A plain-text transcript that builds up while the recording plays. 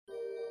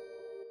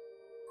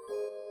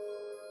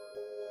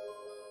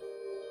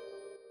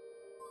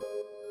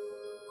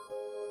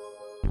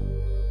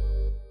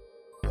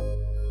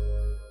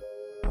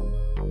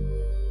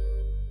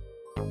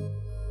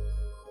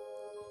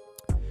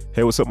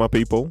Hey, what's up, my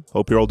people?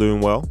 Hope you're all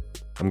doing well.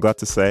 I'm glad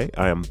to say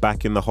I am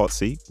back in the hot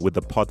seat with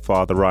the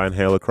podfather Ryan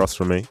Hale across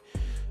from me,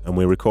 and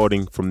we're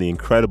recording from the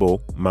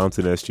incredible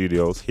Mountain Air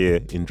Studios here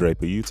in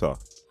Draper, Utah.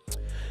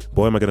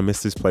 Boy, am I going to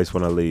miss this place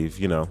when I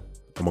leave,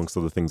 amongst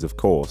other things, of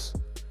course,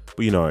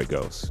 but you know how it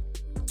goes.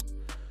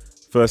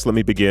 First, let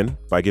me begin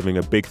by giving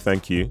a big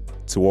thank you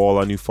to all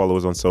our new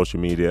followers on social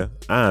media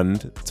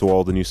and to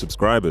all the new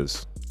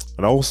subscribers.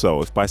 And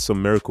also, if by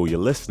some miracle you're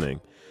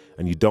listening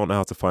and you don't know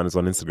how to find us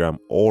on Instagram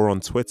or on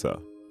Twitter,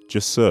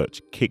 just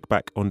search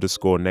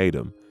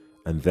kickback_Nadum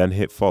and then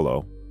hit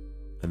follow,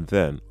 and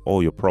then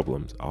all your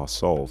problems are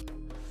solved.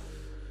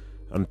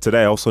 And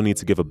today I also need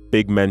to give a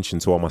big mention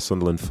to all my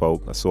Sunderland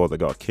folk. I saw they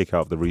got a kick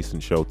out of the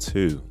recent show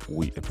too.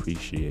 We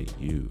appreciate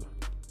you.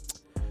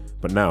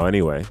 But now,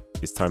 anyway,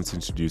 it's time to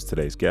introduce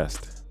today's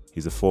guest.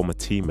 He's a former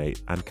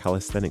teammate and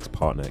calisthenics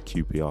partner at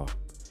QPR.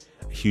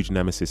 A huge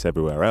nemesis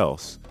everywhere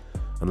else.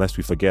 And lest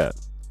we forget,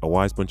 a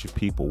wise bunch of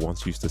people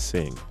once used to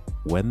sing,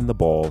 "When the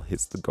ball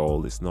hits the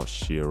goal, it's not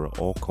Shearer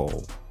or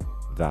Cole,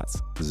 that's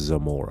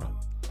Zamora."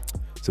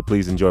 So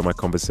please enjoy my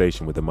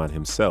conversation with the man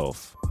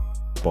himself,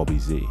 Bobby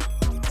Z.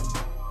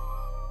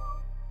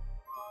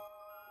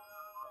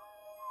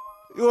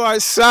 You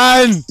alright,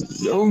 son?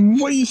 Yo,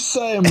 what are you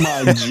saying,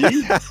 my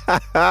G?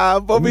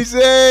 Bobby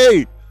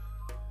Z!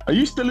 Are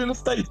you still in the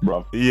States,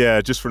 bro? Yeah,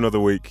 just for another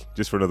week.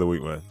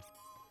 Man.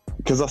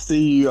 Because I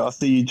see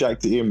you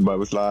jacked it in, but it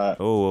was like...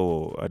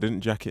 Oh, I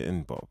didn't jack it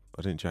in, Bob.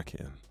 I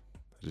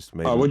just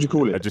made... Oh, what'd you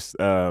call it? I just,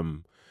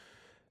 I've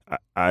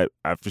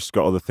just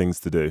got other things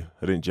to do.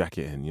 I didn't jack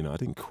it in, I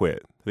didn't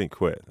quit.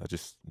 I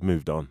just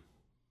moved on.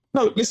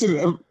 No,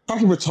 listen,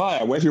 fucking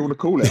retire, whatever you want to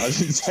call it. I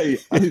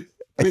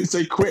didn't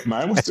say quit,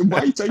 man. Why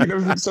are you taking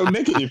everything so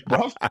negative,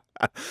 bruv?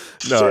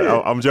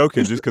 No, I'm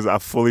joking just because I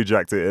fully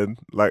jacked it in.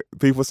 Like,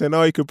 people saying,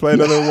 "Oh, you could play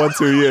another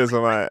 1-2 years."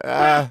 I'm like,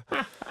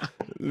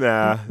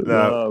 nah.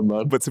 No,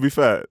 man. But to be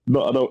fair,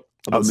 no, I don't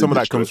some of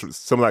that comes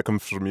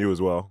from you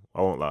as well.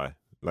 I won't lie.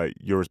 Like,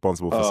 you're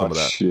responsible for some of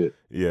that. Shit.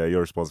 Yeah,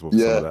 you're responsible for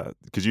some of that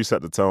because you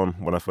set the tone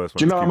when I first went.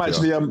 Do you know to I'm QPR.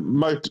 actually a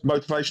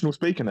motivational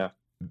speaker now?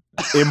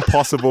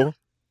 Impossible.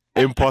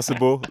 You're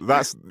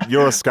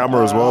a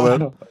scammer as well,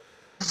 then.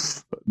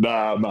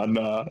 Nah, man,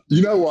 nah.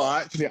 You know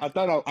what? Actually, I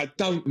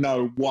don't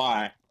know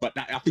why, but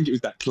I think it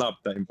was that club,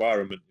 that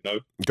environment,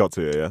 Got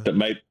to, yeah. That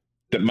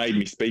made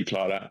me speak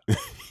like that.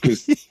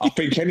 Because I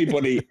think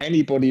anybody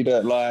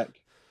that,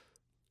 like,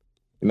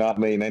 you know what I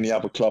mean, any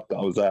other club that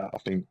I was at, I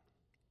think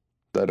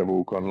they'd have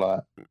all gone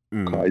like,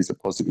 "Oh, he's a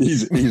positive.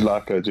 He's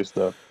like just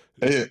a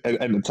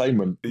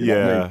entertainment." You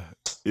know what I mean?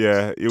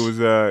 Yeah. It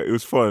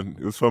was fun.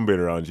 It was fun being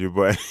around you.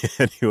 But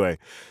anyway.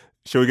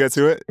 Shall we get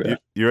to it? Yeah.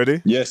 You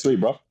ready? Yeah, sweet,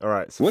 bro. All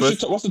right. So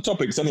what's the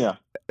topics anyhow?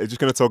 I'm just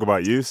going to talk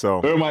about you.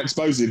 So who am I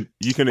exposing?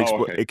 You can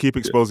keep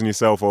exposing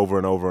yourself over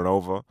and over and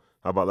over.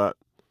 How about that?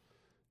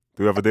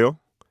 Do we have a deal?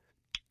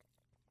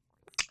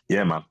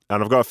 Yeah, man.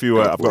 And I've got a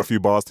few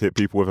bars to hit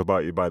people with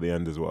about you by the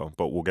end as well.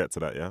 But we'll get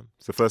to that. Yeah.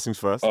 So first things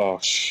first. Oh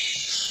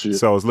shit.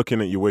 So I was looking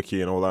at your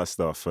wiki and all that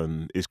stuff,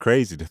 and it's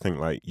crazy to think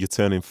like you're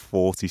turning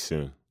 40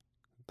 soon.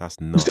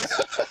 That's nuts.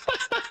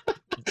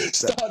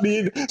 Start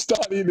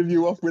the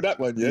interview off with that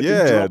one, yeah.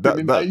 Yeah,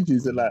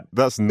 ages and that.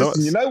 That's nuts.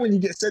 Listen, when you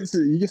get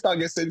sensitive, you start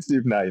getting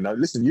sensitive now.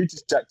 Listen, you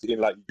just jacked it in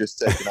like you just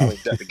said.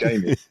 Jack the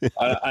game in,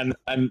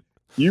 and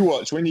you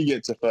watch when you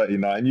get to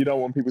 39. You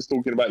don't want people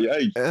talking about your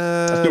age.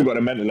 I still got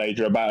a mental age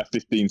of about a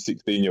 15,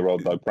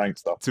 16-year-old though,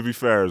 prankster. To be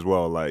fair as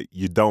well, like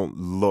you don't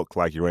look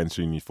like you're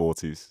entering your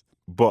 40s,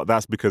 but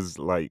that's because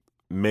like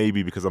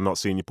maybe because I'm not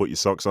seeing you put your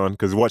socks on.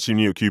 Because watching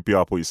you at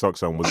QPR put your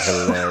socks on was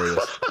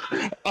hilarious.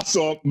 I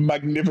saw a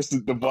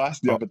magnificent device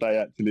the other day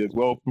actually as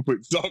well for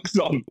putting socks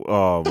on.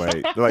 Oh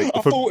mate, like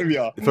I thought of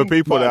you. For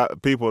people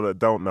that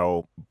don't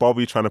know,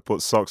 Bobby trying to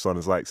put socks on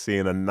is like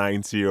seeing a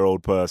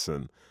 90-year-old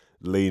person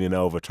leaning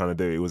over trying to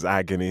do it. It was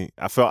agony.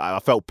 I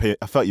felt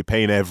your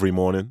pain every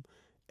morning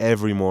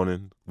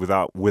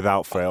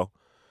without fail.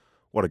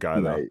 What a guy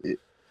though.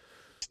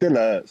 Still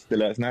hurts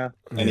now.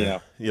 Anyhow,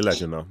 you're a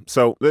legend though.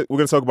 So we're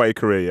going to talk about your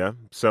career, yeah?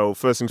 So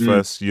first things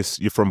first,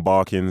 you're from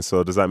Barking,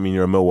 so does that mean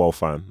you're a Millwall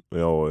fan?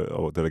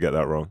 Or did I get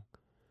that wrong?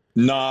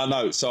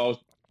 No. So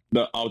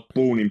I was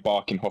born in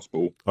Barking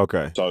Hospital.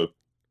 Okay. So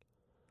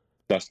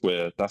that's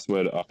where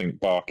I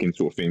think Barking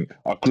sort of thing.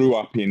 I grew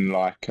up in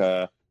like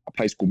a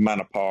place called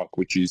Manor Park,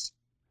 which is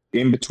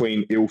in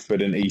between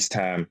Ilford and East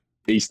Ham.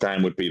 East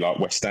Ham would be like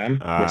West Ham.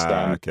 West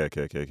Ham. Okay.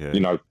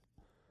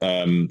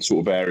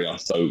 Sort of area.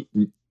 So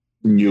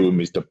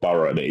Newham is the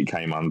borough that he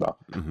came under.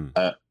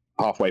 Mm-hmm.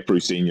 Halfway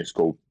through senior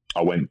school,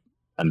 I went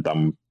and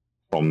done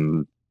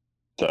from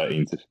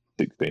 13 to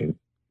 16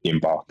 in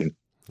Barking.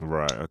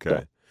 Right, okay.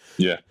 So,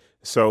 yeah.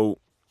 So,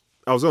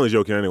 I was only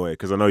joking anyway,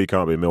 because I know you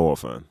can't be a Millwall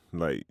fan.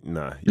 Like,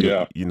 nah.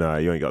 You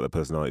ain't got the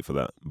personality for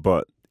that.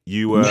 But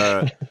you,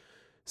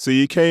 so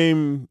you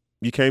came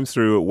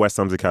through at West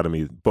Ham's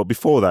Academy, but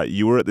before that,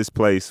 you were at this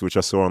place, which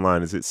I saw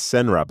online. Is it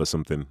Senrab or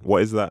something?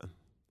 What is that?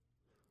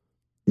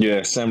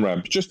 Yeah,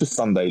 Senrab, just a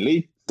Sunday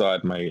league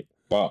side, mate.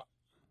 But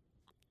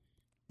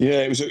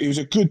yeah, it was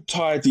a good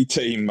tidy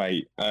team,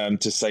 mate.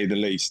 To say the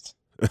least.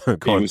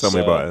 Go on, tell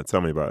me about it.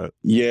 Tell me about it.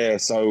 Yeah,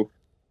 so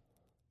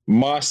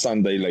my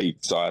Sunday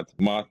league side,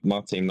 my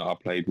team that I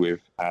played with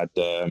had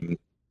Paul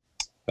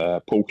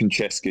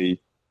Konchesky,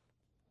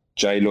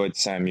 J. Lloyd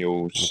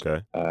Samuels,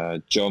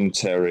 John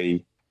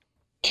Terry,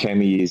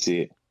 Kemi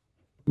Izzet,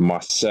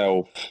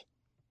 myself,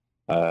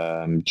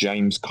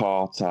 James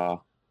Carter,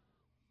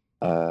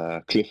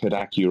 Clifford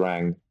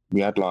Akurang.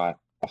 We had I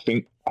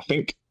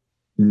think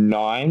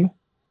 9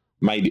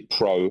 made it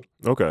pro.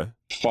 Okay.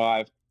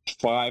 5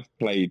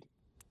 played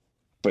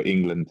for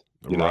England.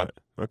 You know?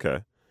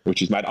 Okay.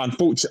 Which is mad.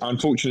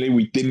 Unfortunately,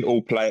 we didn't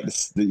all play at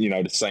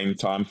the same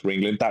time for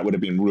England. That would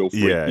have been real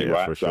freaky,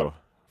 right?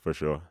 For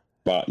sure.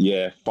 But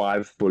yeah,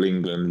 5 full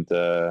England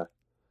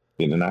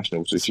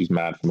internationals, which is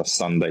mad from a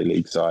Sunday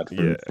league side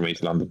from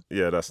East London.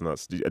 Yeah, that's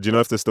nuts. Do you know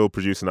if they're still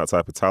producing that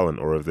type of talent,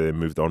 or have they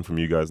moved on from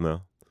you guys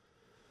now?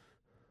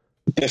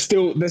 They're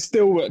still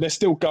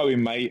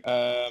going, mate.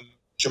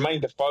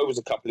 Jermaine Defoe was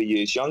a couple of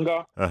years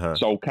younger.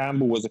 Joel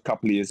Campbell was a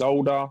couple of years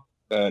older.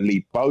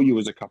 Lee Bowyer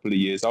was a couple of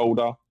years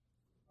older.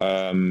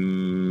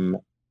 So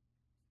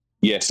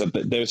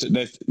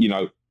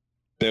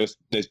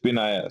there's been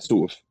a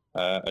sort of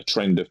a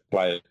trend of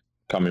players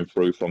coming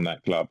through from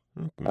that club.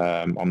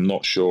 I'm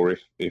not sure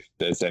if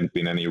there's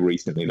been any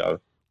recently though.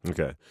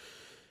 Okay.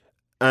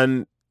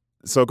 And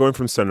so going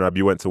from Sunderland,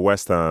 you went to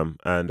West Ham,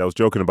 and I was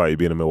joking about you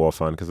being a Millwall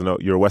fan because I know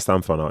you're a West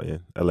Ham fan, aren't you?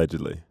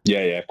 Allegedly. Yeah,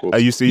 of course. Are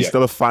you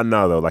still a fan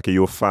now though? Like, are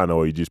you a fan,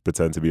 or you just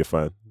pretend to be a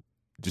fan?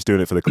 Just doing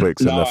it for the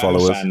clicks and the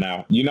followers? I'm a fan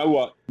now. You know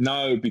what?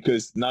 No,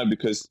 because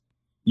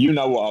you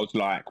know what I was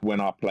like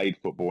when I played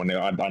football, and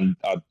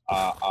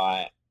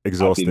I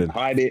exhausted. I didn't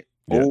hide it.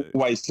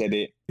 Always said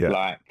it. Yeah.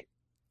 Like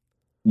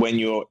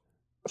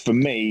for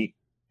me,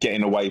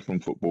 getting away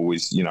from football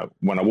is,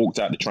 when I walked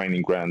out the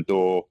training ground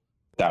door,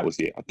 that was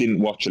it. I didn't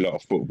watch a lot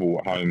of football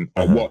at home.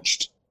 I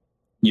watched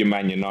your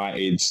Man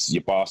Uniteds,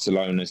 your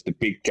Barcelonas, the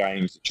big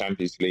games, the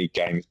Champions League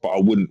games, but I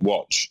wouldn't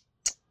watch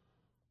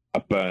a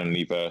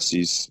Burnley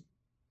versus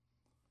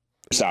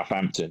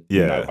Southampton.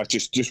 Yeah. I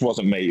just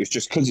wasn't me. It's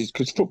just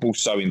because football's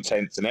so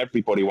intense and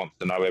everybody wants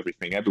to know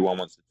everything. Everyone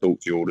wants to talk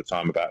to you all the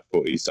time about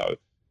footy. So,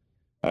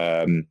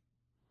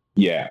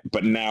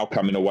 but now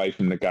coming away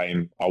from the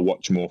game, I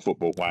watch more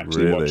football. I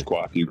actually watch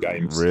quite a few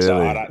games. Really?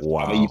 So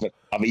Wow.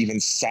 I've even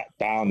sat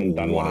down and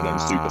done one of them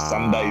Super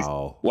Sundays.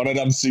 One of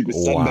them Super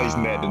Sundays,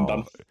 Ned, and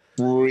done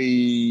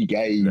 3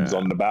 games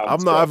on the bounce.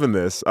 I'm not having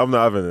this.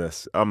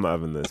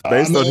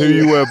 Based on who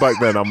you were back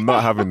then, I'm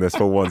not having this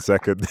for 1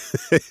 second.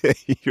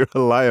 You're a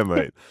liar,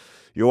 mate.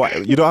 You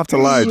don't have to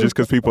lie just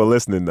because people are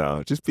listening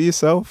now. Just be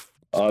yourself.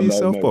 Be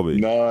yourself, Bobby.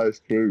 No,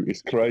 it's true.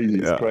 It's crazy.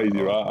 It's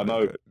crazy, right? I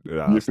know.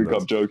 You think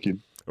nuts. I'm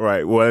joking.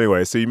 Right. Well,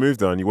 anyway, so you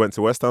moved on. You went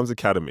to West Ham's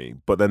academy,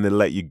 but then they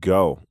let you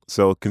go.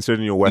 So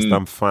considering you're a West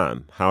Ham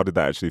fan, how did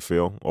that actually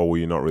feel? Or were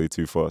you not really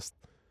too fussed?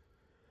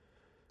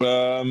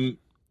 Yeah,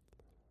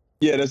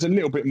 there's a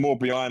little bit more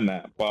behind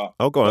that, but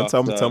go on,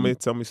 tell me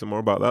some more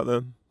about that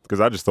then, because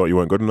I just thought you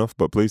weren't good enough.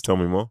 But please tell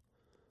me more.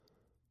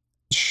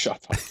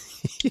 Shut up.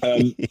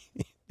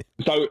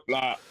 So,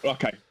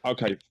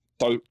 okay.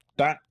 So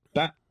that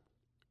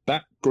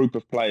group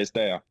of players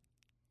there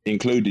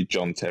included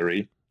John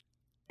Terry,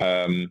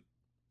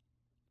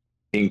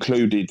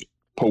 included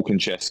Paul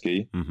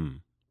Konchesky,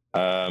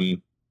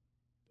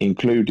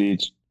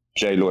 included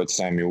J. Lloyd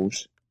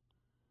Samuels.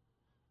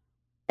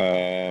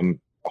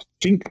 I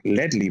think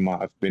Ledley might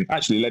have been.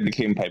 Actually, Ledley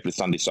Kim played for the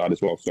Sunday side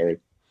as well. Sorry,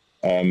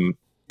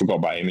 forgot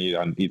about him.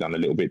 He done a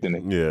little bit,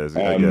 didn't he? Yeah.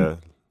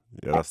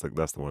 That's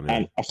the one. Yeah.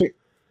 And I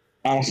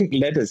think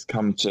Led has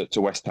come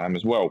to West Ham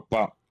as well.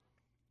 But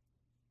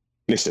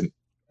listen,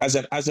 as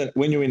a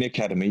when you're in the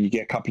academy, you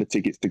get a couple of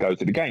tickets to go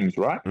to the games,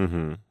 right?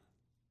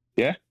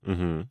 Yeah.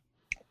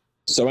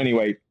 So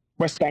anyway,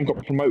 West Ham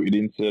got promoted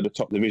into the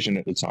top division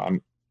at the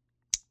time,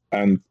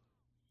 and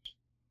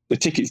the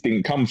tickets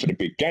didn't come for the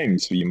big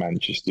games for you,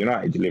 Manchester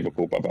United,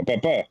 Liverpool, blah blah blah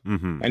blah.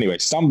 Anyway,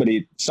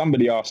 somebody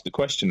asked the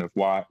question of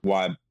why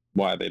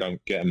they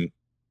don't get them,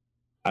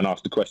 and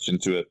asked the question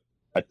to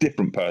a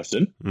different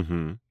person,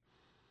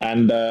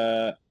 and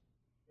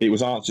it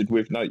was answered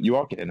with, "No, you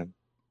are getting them."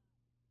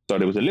 So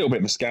there was a little bit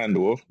of a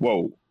scandal of,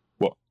 "Whoa,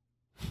 what?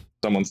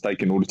 Someone's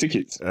taking all the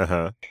tickets,"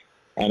 and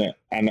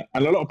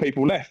a lot of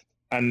people left,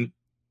 and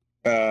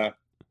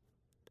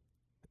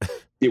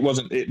it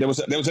wasn't. There was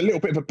a little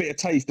bit of a bitter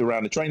taste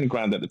around the training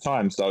ground at the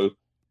time. So,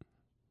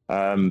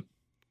 but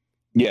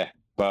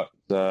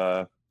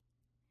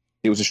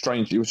it was a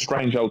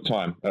strange old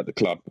time at the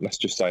club. Let's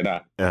just say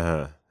that.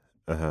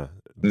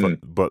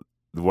 But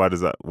why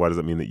does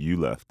that mean that you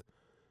left?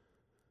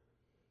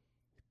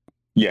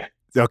 Yeah.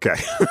 Okay.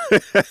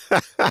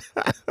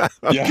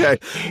 Okay.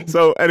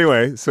 So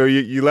anyway, so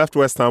you left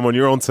West Ham on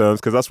your own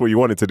terms because that's what you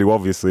wanted to do,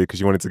 obviously, because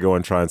you wanted to go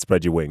and try and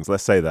spread your wings.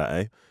 Let's say that,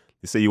 eh?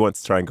 You say you want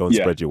to try and go and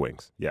spread your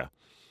wings. Yeah.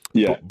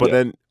 But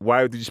then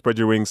why did you spread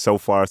your wings so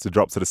far as to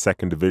drop to the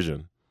second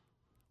division?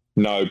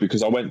 No,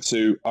 because I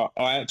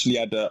actually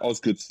had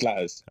Osgood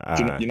Slatters.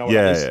 Do you know what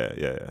that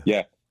is?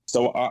 Yeah.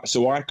 So I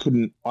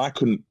couldn't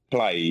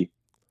play.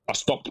 I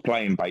stopped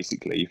playing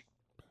basically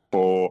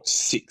for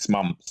 6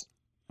 months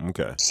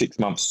Okay. 6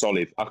 months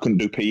solid. I couldn't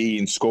do PE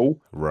in school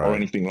or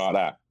anything like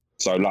that.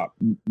 So like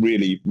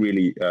really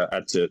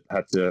had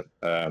to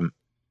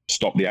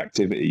stop the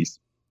activities.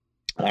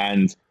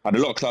 And I had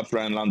a lot of clubs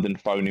around London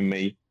phoning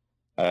me,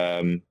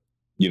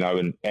 you know,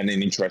 and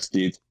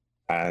interested.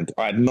 And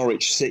I had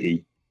Norwich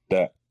City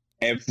that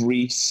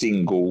every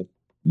single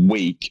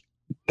week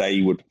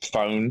they would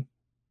phone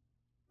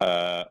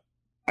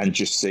and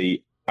just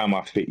see, am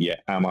I fit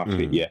yet? Am I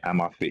fit yet? Am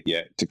I fit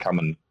yet? To come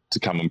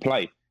and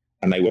play.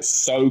 And they were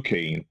so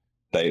keen.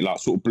 They like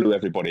sort of blew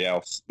everybody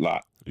else.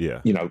 Like,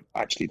 yeah, you know,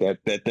 actually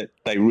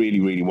they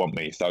really want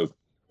me. So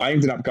I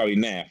ended up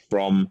going there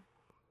from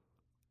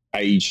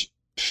age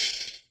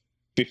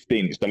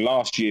 15. It's the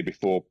last year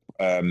before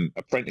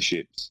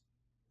apprenticeships.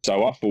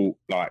 So I thought,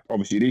 like,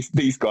 obviously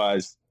these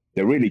guys,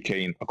 they're really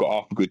keen. I've got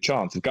half a good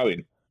chance of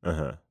going.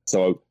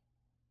 So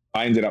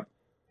I ended up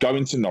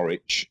going to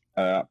Norwich.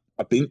 I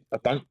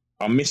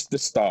missed the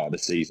start of the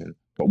season,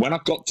 but when I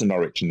got to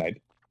Norwich, Ned,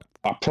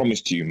 I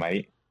promised you,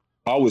 mate,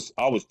 I was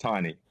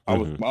tiny. I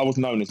was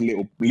known as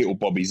little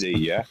Bobby Z,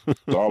 yeah.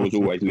 So I was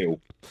always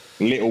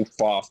little,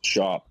 fast,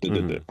 sharp.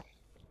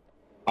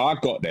 I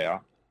got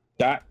there.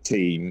 That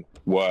team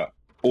were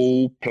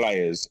all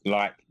players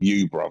like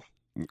you, bruv.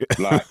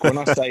 Like when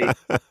I say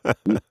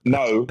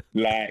no,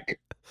 like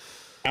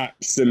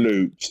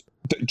absolute.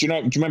 Do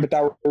you remember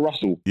Darryl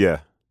Russell? Yeah,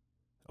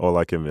 all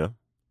like him, yeah.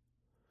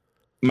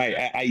 Mate,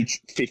 at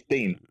age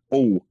 15,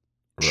 all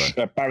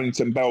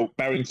Barrington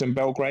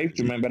Belgrave.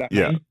 Do you remember that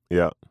name?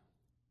 Yeah.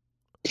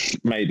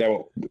 Mate, they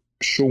were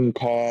Sean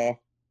Carr.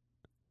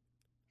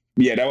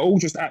 Yeah, they were all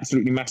just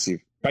absolutely massive.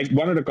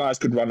 One of the guys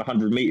could run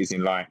 100 meters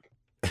in like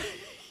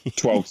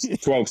 12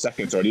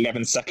 seconds or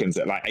 11 seconds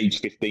at like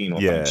age 15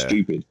 or something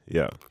stupid.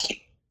 Yeah.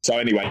 So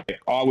anyway,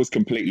 I was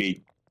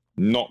completely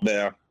not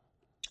there,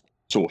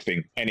 sort of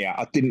thing. Anyhow,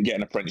 I didn't get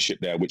an apprenticeship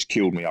there, which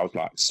killed me. I was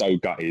like so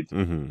gutted.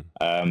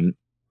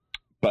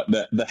 But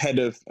the head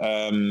of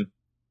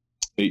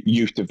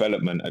youth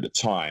development at the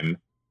time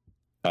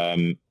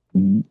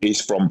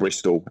is from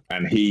Bristol,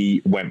 and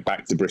he went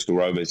back to Bristol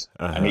Rovers,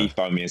 and he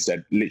phoned me and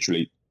said,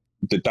 literally,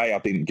 the day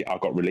I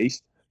got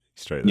released,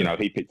 straight. You know,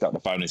 he picked up the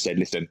phone and said,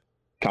 "Listen,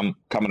 come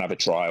and have a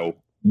trial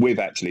with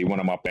actually one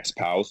of my best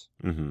pals,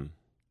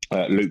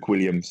 Luke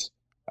Williams.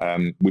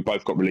 We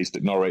both got released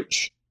at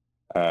Norwich.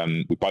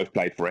 We both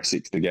played for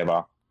Essex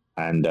together,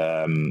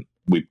 and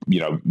we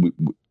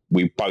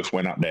both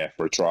went up there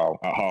for a trial.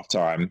 At half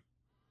time,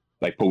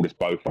 they pulled us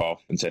both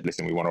off and said,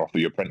 "Listen, we want to offer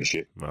you a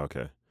apprenticeship."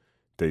 Okay,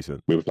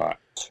 decent. We was like,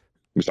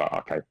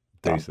 okay,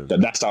 decent.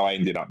 That's how I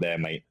ended up there,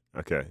 mate.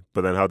 Okay,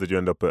 but then how did you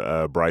end up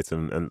at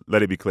Brighton? And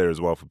let it be clear as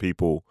well for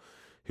people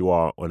who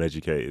are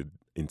uneducated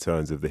in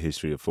terms of the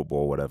history of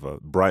football or whatever,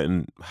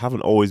 Brighton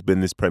haven't always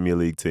been this Premier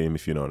League team,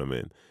 if you know what I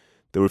mean.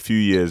 There were a few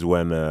years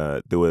when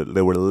they were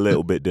a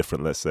little bit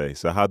different, let's say.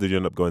 So how did you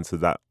end up going to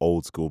that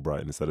old school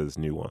Brighton instead of this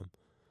new one?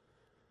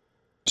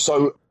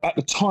 So at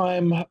the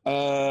time,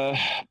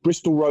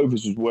 Bristol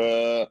Rovers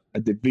were a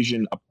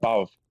division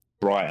above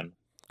Brighton.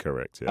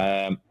 Correct,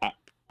 yeah.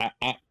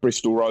 At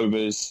Bristol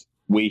Rovers,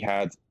 we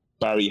had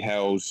Barry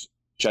Hells,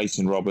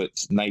 Jason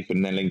Roberts,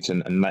 Nathan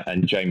Nellington,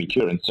 and Jamie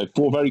Curran. So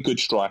 4 very good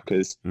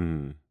strikers,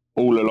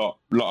 all a lot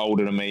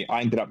older than me.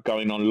 I ended up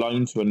going on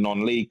loan to a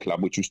non-league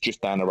club, which was just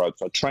down the road.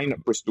 So I trained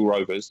at Bristol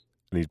Rovers.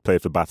 And you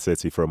played for Bath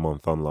City for a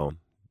month on loan.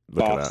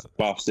 Look at that.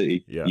 Bath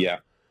City, yeah.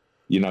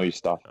 You know your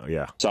stuff.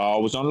 Yeah. So I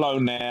was on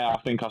loan there. I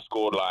think I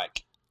scored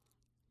like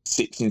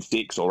 6 in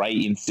 6 or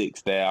 8 in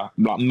 6 there.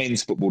 Like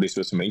men's football, this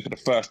was for me for the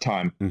first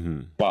time.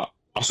 But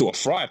I sort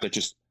of thrived. I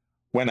just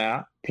went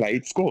out,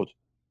 played, scored.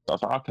 So I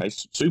was like, okay,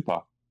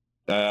 super.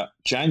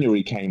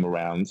 January came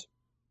around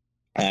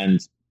and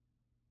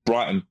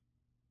Brighton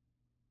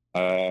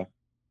said,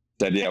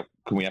 yeah,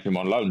 can we have him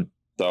on loan?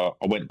 So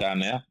I went down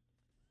there,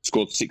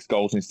 scored 6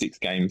 goals in 6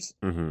 games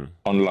on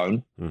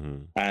loan,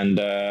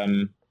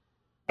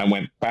 and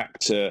went back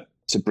to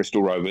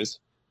Bristol Rovers,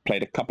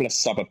 played a couple of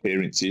sub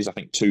appearances, I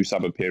think 2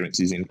 sub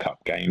appearances in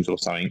cup games or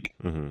something.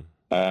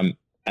 And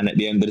at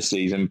the end of the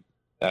season,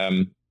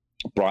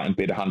 Brighton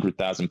bid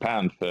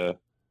 £100,000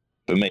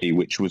 for me,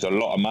 which was a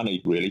lot of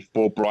money really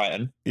for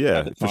Brighton. Yeah,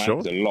 at the time. For sure.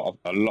 It was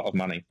a lot of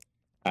money,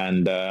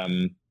 and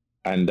I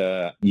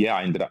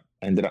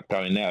ended up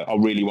going there. I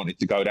really wanted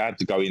to go there. I had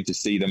to go in to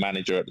see the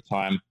manager at the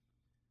time.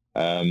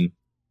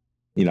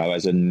 You know,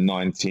 as a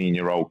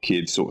 19-year-old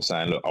kid, sort of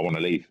saying, "Look, I want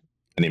to leave,"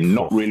 and him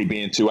not really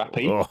being too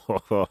happy. Yeah.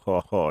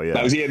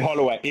 That was Ian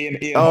Holloway.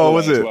 Ian Holloway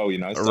was it? As well, you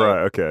know. So,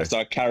 right. Okay. So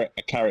a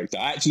character.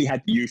 I actually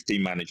had the youth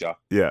team manager.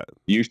 Yeah.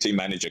 Youth team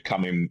manager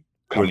come in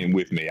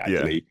with me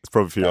actually. Yeah. It's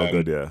probably feel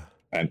good. Yeah.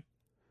 And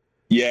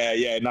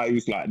no, he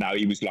was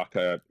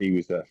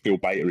a Phil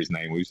Bater, his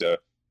name. He was a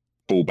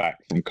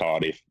fullback from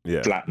Cardiff,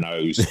 flat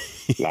nose,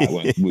 like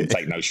wouldn't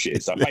take no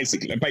shit. So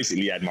basically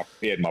he had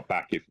my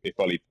back. If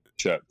Ollie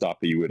chirped up,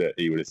 he would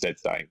have said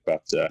something.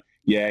 But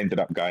ended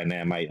up going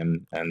there, mate,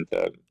 and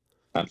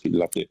absolutely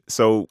loved it.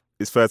 So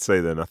it's fair to say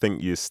then, I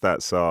think your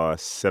stats are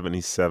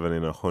 77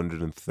 in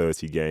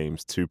 130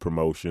 games, 2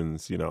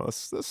 promotions. You know,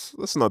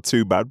 that's not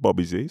too bad,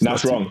 Bobby Z.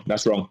 That's wrong.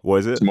 That's wrong. What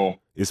is it? It's more.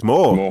 It's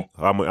more? More.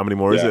 How many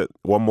more is it?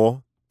 1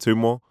 more? 2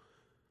 more?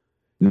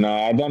 No,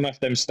 I don't know if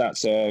them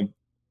stats are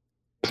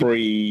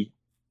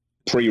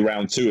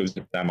pre-round 2 of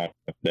them up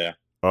there.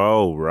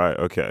 Oh, right.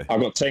 Okay. I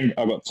got 10.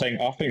 I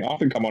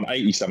think I'm on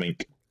 80 something.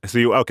 So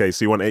you want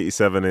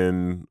 87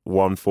 in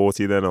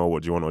 140 then, or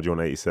what do you want? Or do you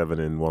want 87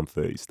 in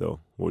 130 still?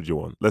 What do you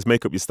want? Let's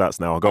make up your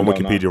stats now. I'll go on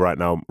Wikipedia right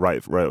now, right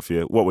up for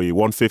you. What were you,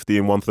 150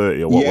 and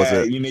 130, or what was it?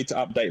 Yeah, you need to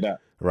update that.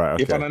 Right,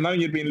 okay. If I'd have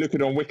known you'd been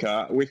looking on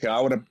Wicca,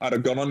 I'd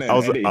have gone on there. I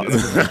was on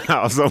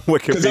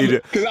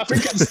Wikipedia. Because I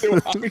still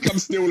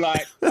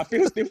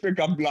think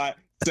I'm like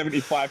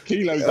 75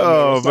 kilos.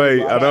 Oh,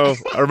 mate, I know.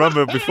 I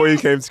remember before you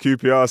came to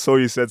QPR, I saw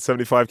you said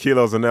 75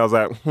 kilos, and I was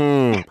like,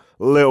 a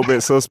little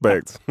bit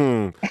suspect.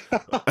 Yeah,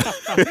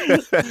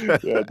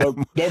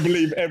 don't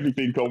believe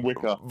everything on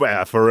Wicca.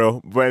 Yeah, for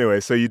real. But anyway,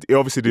 so you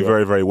obviously did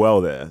very, very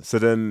well there. So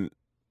then,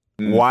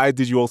 why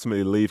did you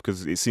ultimately leave?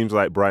 Because it seems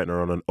like Brighton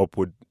are on an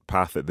upward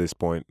path at this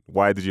point.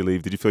 Why did you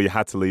leave? Did you feel you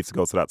had to leave to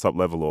go to that top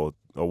level, or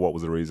what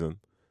was the reason?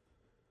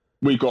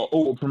 We got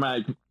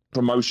automatic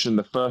promotion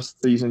the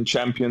first season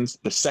champions,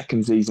 the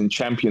second season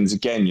champions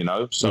again, you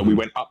know. So we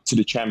went up to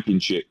the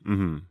championship,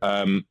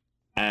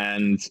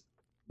 and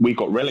we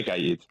got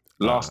relegated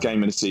last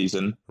game of the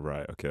season.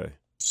 Right. Okay.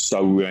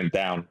 So we went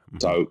down.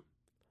 So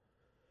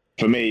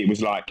for me, it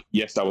was like,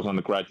 yes, I was on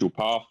the gradual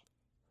path,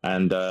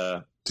 and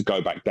to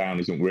go back down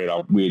isn't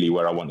really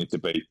where I wanted to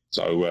be.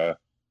 So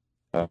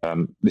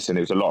listen,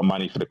 it was a lot of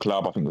money for the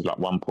club. I think it was like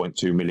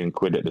 1.2 million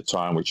quid at the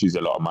time, which is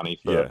a lot of money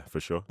for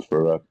sure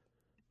for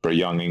a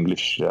young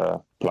English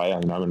player,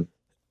 you know. And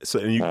so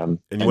you went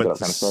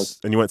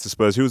to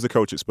Spurs. Who was the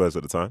coach at Spurs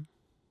at the time?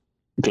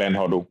 Glenn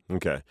Hoddle.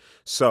 Okay,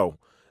 so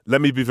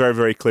let me be very,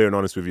 very clear and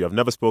honest with you. I've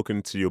never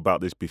spoken to you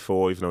about this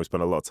before, even though we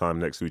spent a lot of time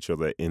next to each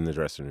other in the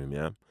dressing room.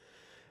 Yeah.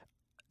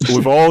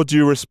 With all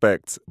due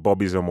respect,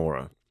 Bobby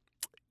Zamora,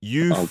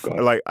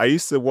 I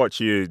used to watch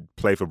you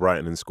play for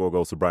Brighton and score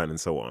goals for Brighton and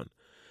so on,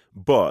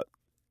 but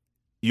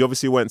you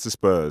obviously went to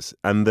Spurs,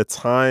 and the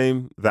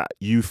time that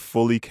you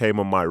fully came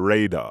on my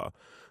radar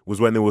was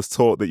when there was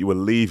talk that you were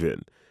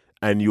leaving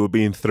and you were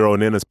being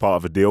thrown in as part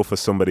of a deal for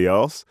somebody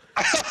else.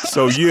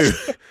 So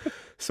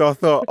I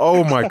thought,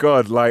 oh my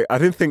God, like, I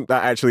didn't think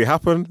that actually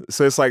happened.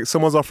 So it's like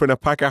someone's offering a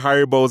pack of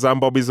Haribos and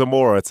Bobby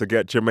Zamora to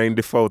get Jermaine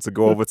Defoe to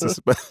go over to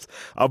Spurs.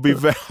 I'm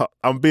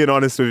being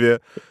honest with you.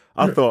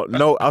 I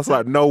was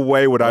like, no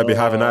way would I be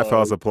having that if I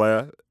was a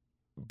player.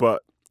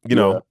 But, you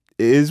know,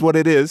 it is what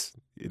it is.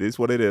 It is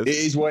what it is. It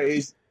is what it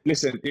is.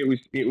 Listen, it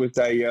was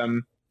a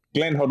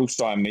Glenn Hoddle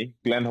signed me.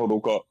 Glenn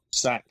Hoddle got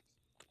sacked.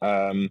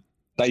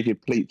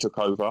 David Pleat took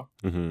over,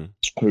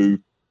 who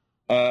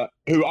I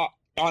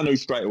knew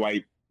straight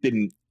away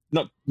didn't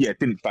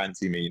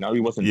fancy me. You know, he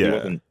wasn't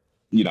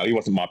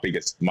my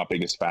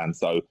biggest fan.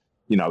 So,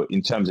 you know,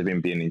 in terms of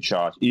him being in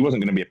charge, he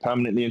wasn't going to be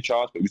permanently in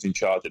charge, but he was in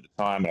charge at the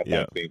time. And I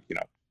don't think, you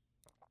know,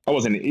 it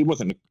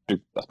wasn't I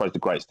suppose the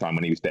greatest time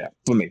when he was there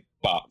for me.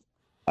 But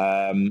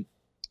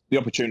the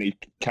opportunity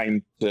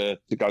came to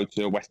go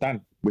to West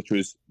Ham, which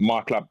was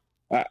my club.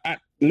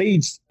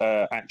 Leeds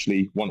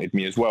actually wanted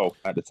me as well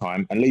at the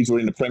time, and Leeds were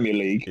in the Premier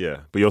League.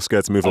 Yeah, but you're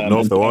scared to move up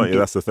north, though, aren't you?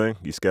 That's the thing.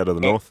 You're scared of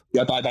the north.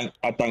 Yeah, I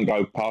don't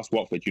go past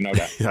Watford. You know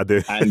that. I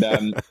do.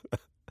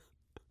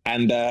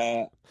 And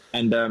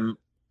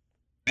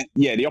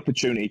the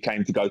opportunity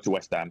came to go to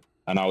West Ham,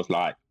 and I was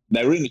like,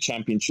 they were in the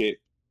Championship,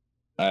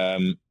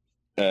 a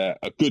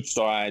good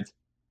side,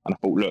 and I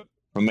thought, look,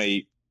 for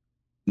me,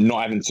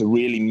 not having to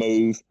really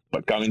move,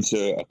 but going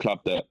to a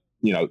club that,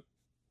 you know,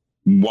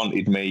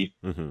 wanted me,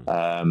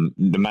 the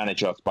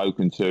manager I've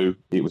spoken to,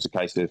 it was a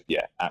case of,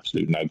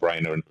 absolute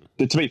no-brainer.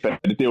 And to be fair,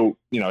 the deal,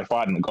 you know, if I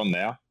hadn't gone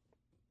there,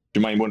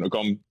 Jermaine wouldn't have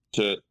gone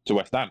to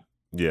West Ham.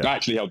 Yeah. I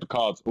actually held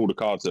all the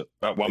cards at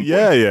one point.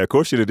 Yeah, of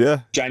course you did, yeah.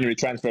 January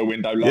transfer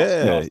window of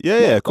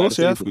course,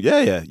 yeah.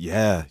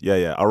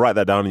 I'll write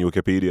that down in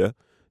Wikipedia.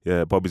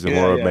 Yeah, Bobby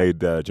Zamora made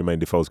Jermaine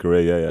Defoe's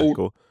career,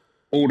 cool.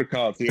 All the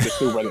cards, they're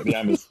still running at the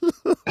Hammers.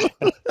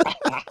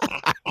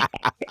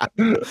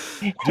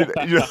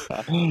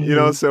 you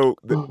know, so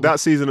that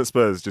season at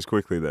Spurs, just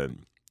quickly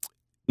then,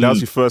 that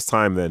was your first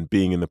time then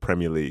being in the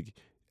Premier League.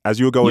 As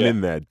you were going in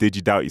there, did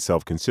you doubt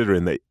yourself,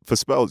 considering that for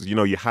spells, you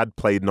know, you had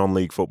played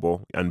non-league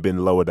football and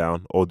been lower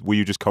down, or were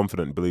you just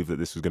confident and believed that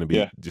this was going to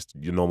be just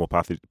your normal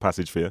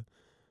passage for you?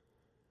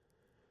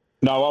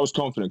 No, I was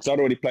confident because I'd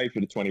already played for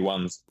the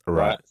 21s,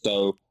 right?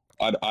 So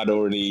I'd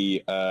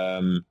already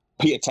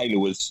Peter Taylor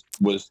was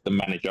the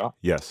manager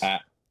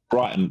at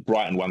Brighton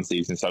one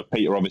season. So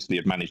Peter obviously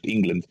had managed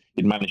England.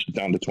 He'd managed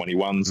down to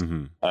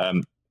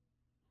 21s.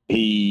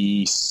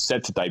 He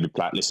said to David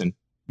Platt, listen,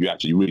 you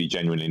actually really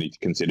genuinely need to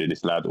consider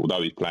this lad,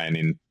 although he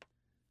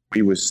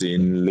was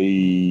in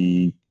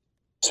League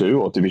 2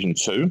 or Division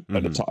 2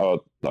 at the time.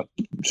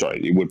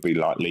 It would be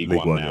like League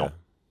 1 now. Yeah.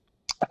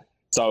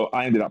 So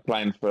I ended up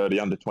playing for the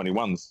under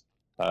 21s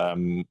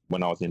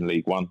when I was in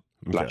League 1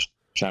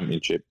 /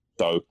 Championship.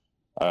 So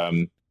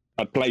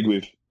I'd played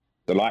with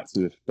the likes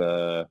of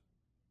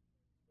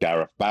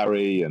Gareth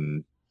Barry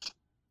and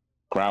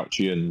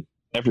Crouchy and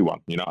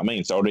everyone, you know what I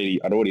mean? So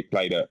I'd already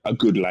played a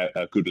good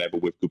level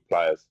with good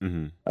players.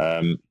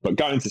 Mm-hmm. But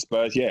going to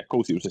Spurs, yeah, of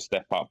course it was a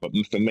step up. But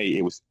for me,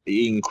 it was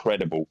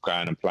incredible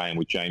going and playing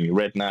with Jamie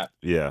Redknapp,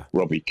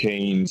 Robbie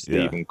Keane,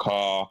 Stephen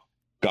Carr,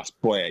 Gus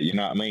Poyet. You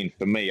know what I mean?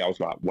 For me, I was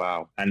like,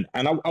 wow. And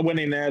I went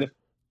in there,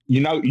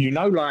 you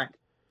know, like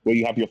where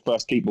you have your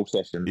first keep-ball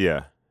session.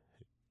 Yeah.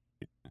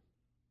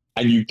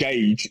 And you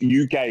gauge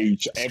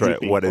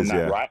everything from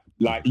that, right?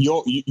 Like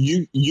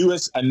you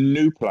as a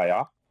new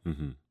player,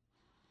 mm-hmm.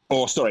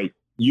 or sorry,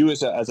 you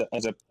as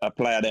a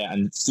player there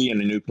and seeing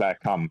a new player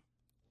come,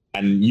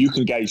 and you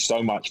can gauge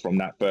so much from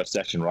that first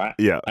session, right?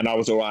 Yeah. And I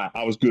was all right.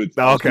 I was good.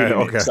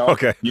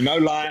 Okay. You know,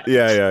 like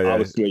I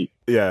was sweet.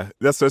 Yeah,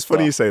 it's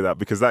funny you say that,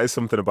 because that is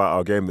something about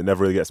our game that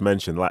never really gets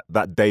mentioned. Like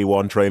that day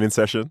one training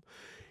session.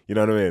 You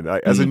know what I mean?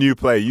 Like, as a new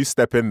player, you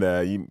step in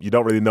there, you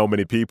don't really know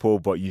many people,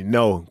 but you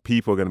know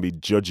people are going to be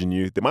judging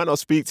you. They might not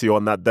speak to you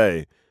on that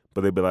day,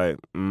 but they'll be like,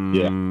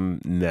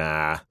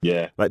 nah.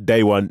 Yeah. Like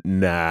day one,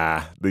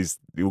 nah. We're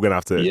going to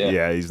have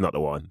to, he's not the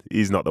one.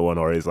 He's not the one,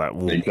 or he's like,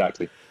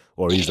 exactly.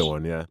 Or he's the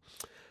one, yeah.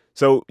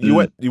 So you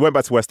went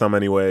back to West Ham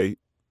anyway.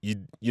 You're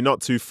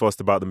not too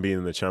fussed about them being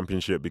in the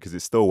Championship because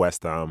it's still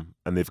West Ham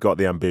and they've got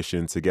the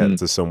ambition to get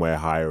to somewhere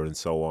higher and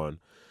so on.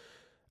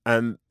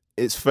 And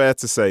it's fair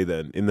to say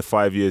then, in the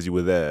 5 years you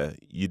were there,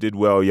 you did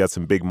well, you had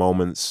some big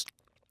moments.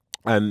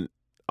 And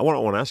what I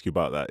want to ask you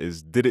about that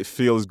is, did it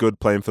feel as good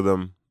playing for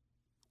them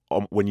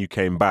when you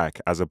came back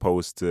as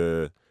opposed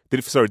to... Did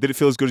it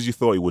feel as good as you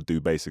thought it would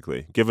do,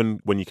 basically? Given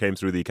when you came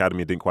through the academy,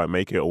 you didn't quite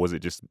make it, or was it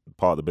just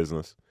part of the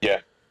business?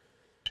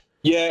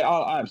 Yeah,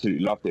 I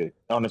absolutely loved it.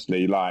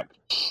 Honestly, like,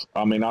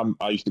 I mean,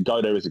 I used to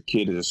go there as a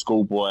kid, as a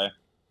schoolboy,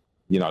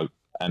 you know,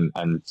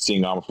 and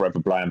sing "I'm Forever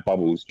Blowing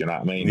Bubbles." Do you know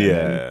what I mean?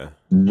 Yeah.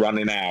 And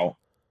running out,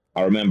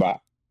 I remember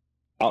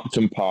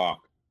Upton Park,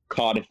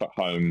 Cardiff at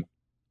home.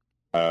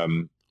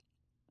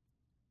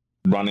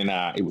 Running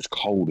out, it was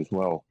cold as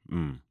well,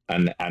 and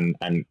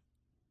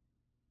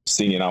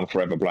singing "I'm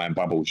Forever Blowing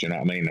Bubbles." You know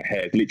what I mean?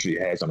 The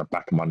hairs on the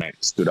back of my neck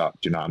stood up.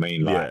 Do you know what I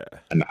mean? Like,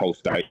 and the whole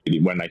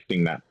stadium when they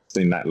sing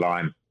that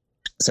line.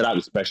 So that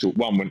was special.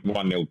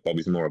 1-0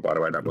 Bobby Zamora, by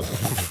the way. That was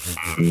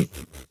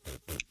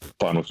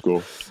final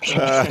score.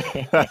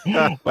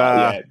 It's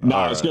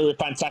going to be a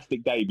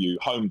fantastic debut,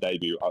 home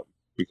debut,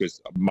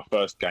 because my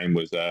first game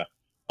was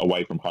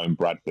away from home,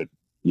 Bradford.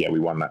 Yeah,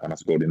 we won that, and I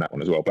scored in that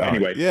one as well. But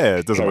anyway,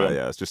 it doesn't matter.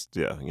 Yeah, it's just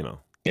you know.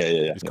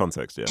 It's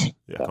context.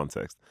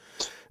 Context.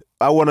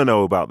 I want to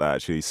know about that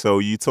actually. So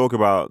you talk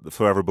about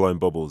Forever Blowing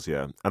Bubbles,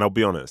 and I'll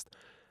be honest.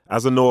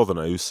 As a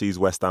Northerner who sees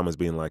West Ham as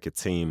being like a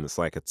team, it's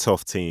like a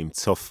tough team,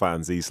 tough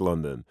fans, East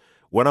London.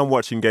 When I'm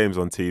watching games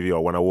on TV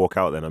or when I walk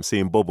out there and I'm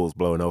seeing bubbles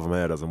blowing over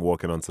my head as I'm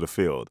walking onto the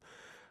field,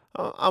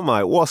 I'm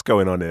like, what's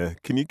going on here?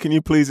 Can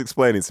you please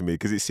explain it to me?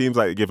 Because it seems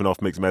like you're giving off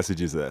mixed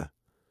messages there.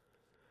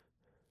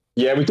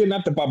 Yeah, we didn't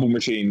have the bubble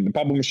machine. The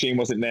bubble machine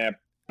wasn't there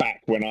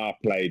back when I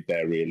played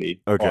there, really.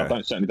 Okay. No,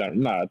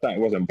 it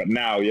wasn't. But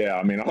now,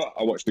 I mean,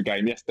 I watched the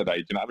game yesterday.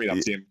 Do you know what I mean?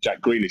 I'm seeing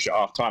Jack Grealish at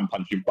half-time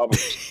punching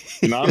bubbles.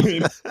 You know what I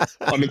mean?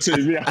 On the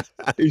TV.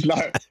 He's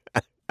like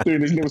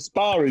doing his little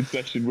sparring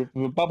session with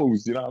the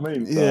bubbles. You know what I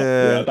mean?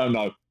 So, I don't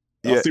know.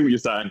 I see what you're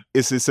saying.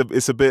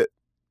 It's a bit...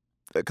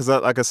 Because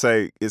like I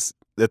say, it's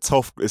a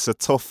tough,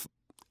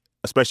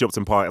 especially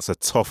Upton Park, it's a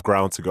tough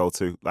ground to go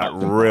to. Like,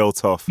 real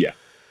tough. Yeah.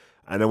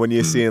 And then when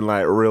you're seeing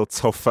like real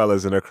tough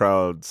fellas in a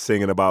crowd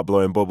singing about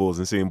blowing bubbles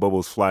and seeing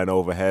bubbles flying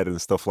overhead and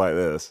stuff like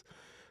this,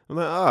 I'm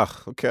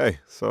like, okay.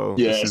 So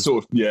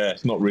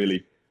it's not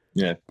really,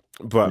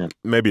 But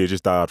maybe it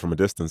just died from a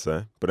distance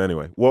there. But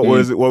anyway, what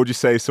would you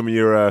say some of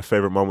your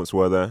favorite moments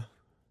were there?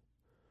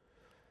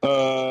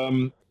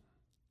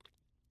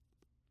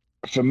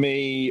 For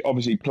me,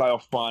 obviously,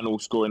 playoff final,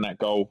 scoring that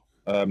goal,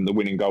 the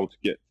winning goal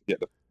to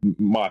get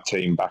my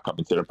team back up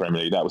into the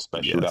Premier League. That was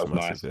special. That was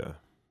nice. Yeah.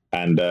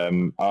 And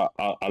I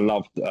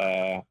loved,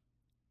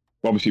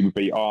 obviously, we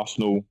beat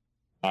Arsenal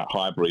at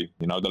Highbury.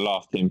 You know, the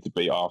last team to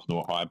beat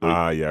Arsenal at Highbury.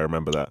 I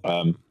remember that.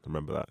 And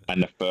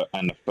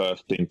the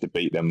first team to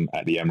beat them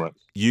at the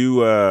Emirates.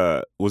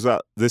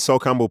 Did Sol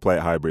Campbell play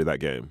at Highbury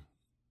that game?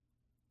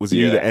 Was it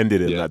you that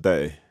ended him that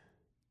day?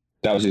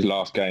 That was his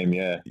last game,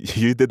 yeah.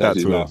 You did that to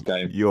him. Last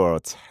game. You're a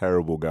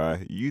terrible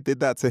guy. You did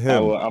that to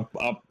him.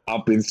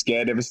 I've been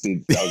scared ever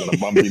since. I was going to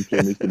bump into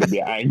him. He's going to be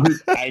an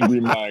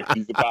angry man.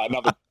 He's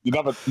about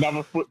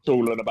another foot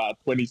taller and about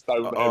 20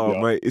 stone heavier. Oh,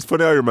 mate. It's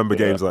funny I remember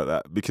games like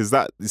that because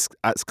that is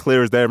as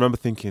clear as day. I remember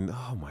thinking,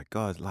 oh, my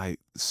God, like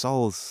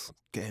Sol's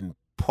getting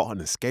put on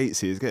the skates.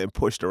 He's getting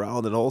pushed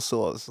around and all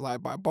sorts.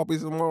 Like by Bobby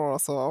Zamora. I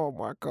thought, oh,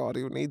 my God,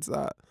 who needs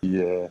that?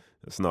 Yeah.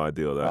 It's not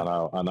ideal, that.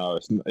 I know.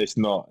 It's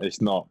not.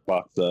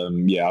 But I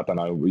don't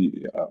know.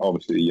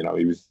 Obviously, you know,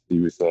 he was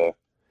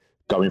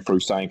going through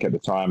something at the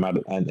time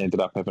and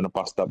ended up having a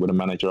bust up with a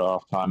manager at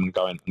half time and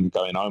going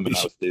home, and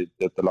that was the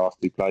last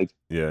he played.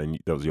 Yeah, and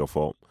that was your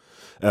fault.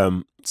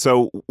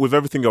 So with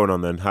everything going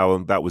on then, how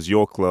that was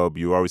your club,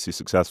 you were obviously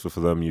successful for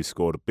them, you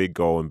scored a big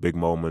goal in big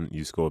moment,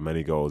 you scored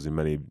many goals in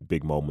many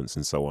big moments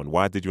and so on.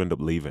 Why did you end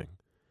up leaving?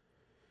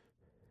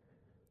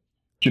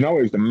 Do you know,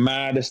 it was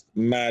the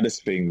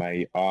maddest thing,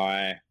 mate.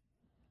 I'm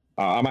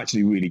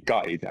actually really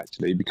gutted,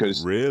 actually,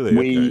 because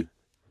really?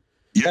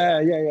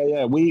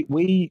 Yeah.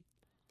 We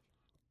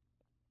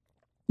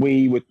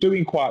were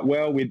doing quite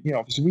well with,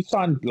 obviously we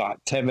signed like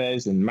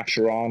Tevez and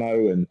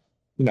Mascherano, and,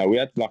 we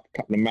had like a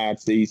couple of mad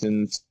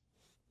seasons.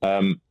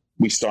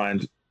 We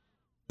signed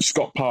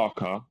Scott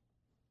Parker,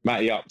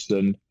 Matty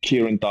Upson,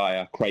 Kieran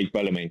Dyer, Craig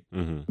Bellamy.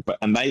 Mm-hmm.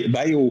 And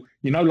they all,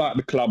 like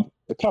the club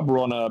were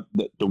on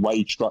the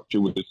wage structure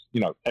was,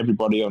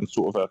 everybody on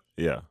sort of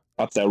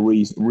I'd say a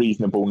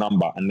reasonable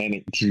number. And then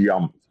it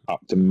jumped up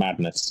to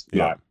madness.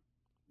 Yeah.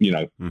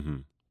 Like, mm-hmm.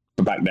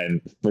 For back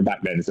then,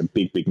 it's a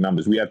big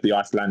numbers. We had the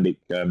Icelandic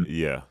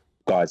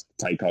guys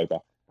take over.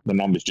 The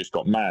numbers just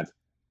got mad.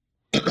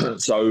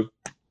 So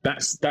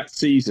that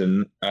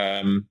season,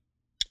 the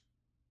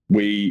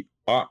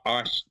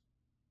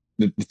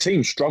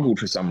team struggled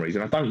for some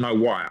reason. I don't know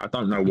why.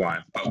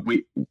 But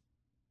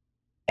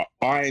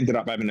I ended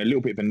up having a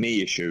little bit of a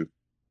knee issue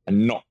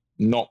and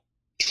not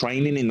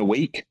training in the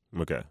week.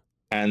 Okay.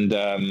 And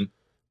I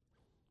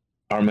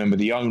remember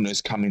the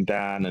owners coming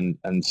down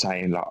and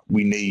saying, like,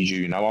 we need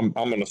you. I'm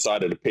on the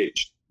side of the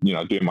pitch,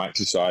 doing my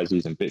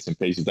exercises and bits and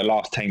pieces. The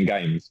last 10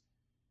 games,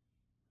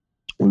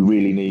 we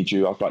really need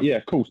you. I was like, yeah,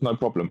 of course, no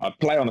problem. I'd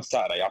play on a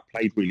Saturday. I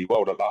played really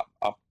well.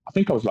 I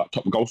think I was like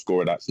top goal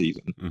scorer that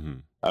season.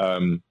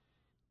 Mm-hmm.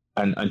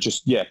 And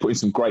just, putting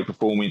some great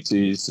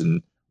performances.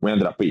 And we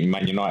ended up beating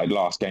Man United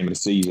last game of the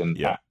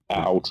season at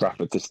Old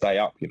Trafford to stay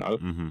up,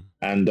 Mm-hmm.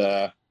 And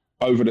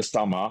over the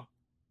summer,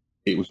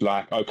 it was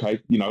like, okay,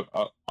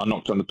 I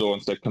knocked on the door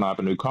and said, can I have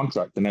a new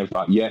contract? And they was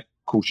like, yeah,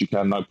 of course you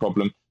can, no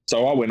problem.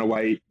 So I went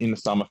away in the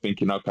summer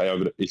thinking,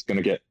 okay, it's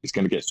going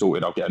to get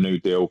sorted. I'll get a new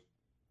deal.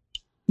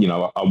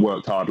 I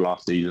worked hard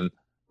last season,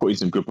 put in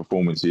some good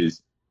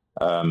performances.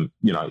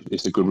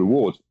 It's a good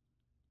reward.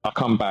 I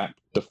come back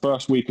the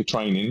first week of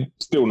training,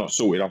 still not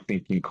sorted. I'm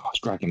thinking, God, it's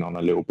dragging on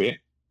a little bit.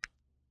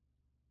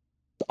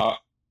 I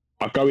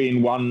go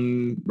in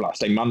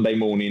Monday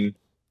morning.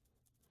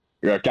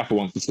 Gaffer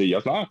wants to see you. I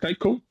was like, okay,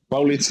 cool.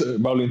 Roll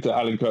into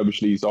Alan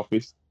Kirbishley's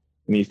office,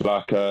 and he's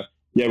like,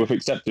 we've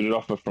accepted an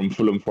offer from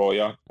Fulham for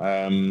you.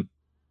 Roy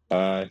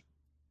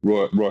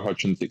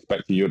Hodgson's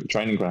expecting you at the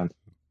training ground.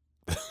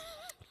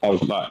 I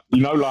was like,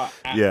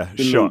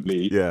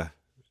 absolutely,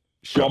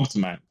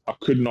 gobsmacked. I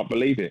could not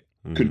believe it.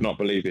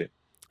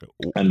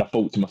 And I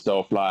thought to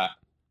myself, like,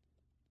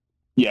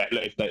 look,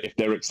 if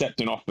they're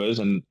accepting offers,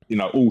 and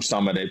all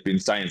summer they've been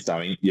saying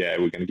something, we're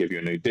going to give you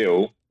a new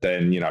deal,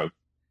 then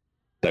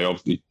they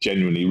obviously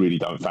genuinely really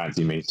don't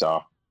fancy me.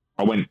 So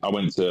I went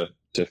to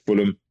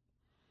Fulham,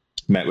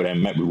 met with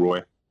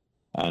Roy,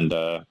 and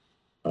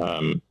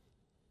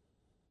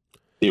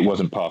it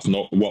wasn't past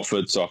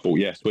Watford, so I thought,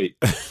 yeah, sweet.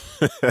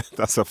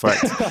 That's a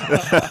fact.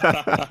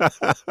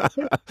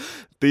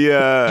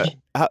 Do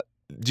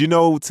you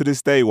know to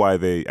this day why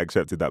they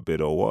accepted that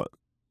bid or what?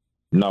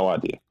 No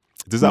idea.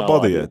 Does that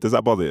bother you?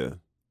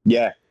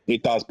 Yeah,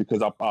 it does,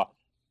 because I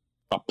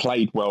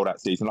played well that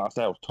season. Like I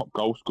said, I was top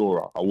goal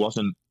scorer. I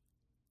wasn't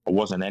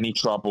any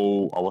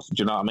trouble. Do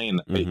you know what I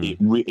mean?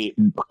 Mm-hmm. It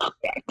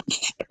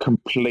a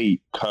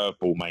complete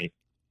curveball, mate.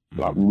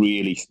 Mm-hmm. Like,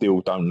 really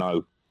still don't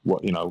know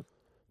what,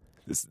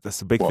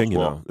 That's a big thing,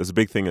 There's a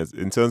big thing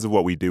in terms of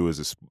what we do as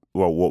a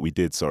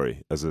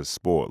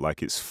sport.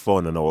 Like, it's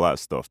fun and all that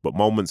stuff, but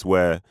moments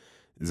where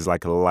there's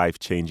like a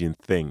life-changing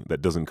thing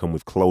that doesn't come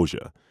with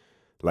closure,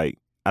 like,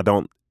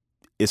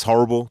 it's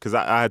horrible, because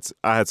I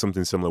had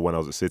something similar when I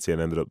was at City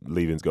and ended up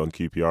leaving to go on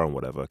QPR and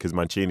whatever, because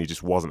Mancini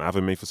just wasn't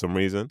having me for some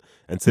reason.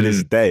 And to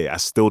this day, I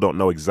still don't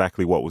know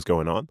exactly what was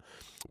going on.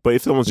 But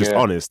if someone's just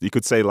honest, you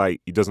could say,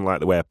 like, he doesn't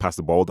like the way I pass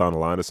the ball down the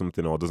line or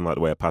something, or doesn't like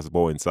the way I pass the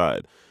ball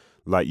inside.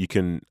 Like, you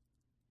can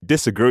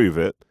disagree with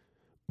it,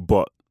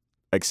 but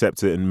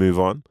accept it and move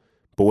on.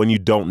 But when you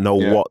don't know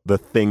what the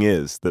thing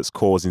is that's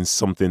causing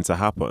something to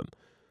happen,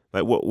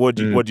 like, what'd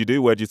you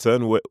do? Where'd you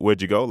turn?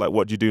 Where'd you go? Like,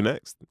 what'd you do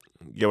next?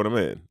 You know what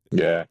I mean?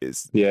 Yeah.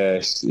 It's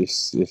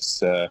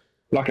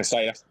like I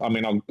say,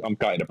 I'm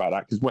gutted about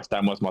that, because West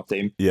Ham was my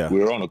team. Yeah. We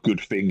were on a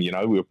good thing, we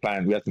were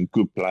playing, we had some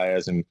good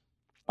players, and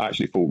I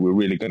actually thought we were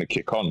really going to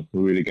kick on.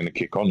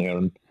 Here,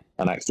 and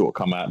that sort of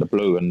come out of the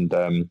blue, and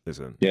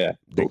listen, hit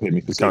me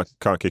for six.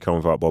 Can't kick on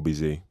without Bobby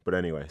Z. But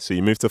anyway, so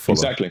you moved to Fulham.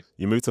 Exactly.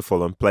 You moved to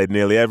Fulham, played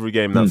nearly every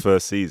game that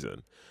first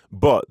season,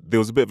 but there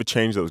was a bit of a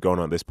change that was going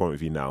on at this point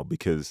with you now,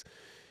 because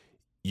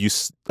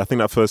I think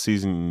that first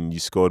season you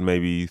scored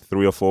maybe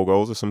 3 or 4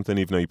 goals or something,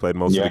 even though you played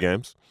most of the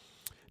games.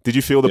 Did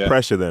you feel the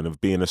pressure then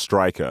of being a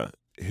striker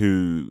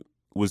who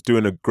was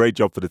doing a great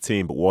job for the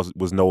team, but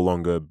was no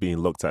longer being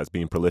looked at as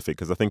being prolific?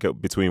 Because I think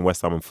between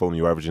West Ham and Fulham,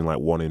 you were averaging like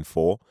 1 in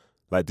 4.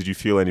 Like, did you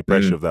feel any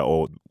pressure of that,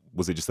 or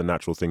was it just a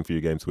natural thing for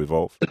your game to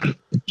evolve?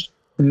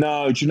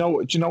 No, do you know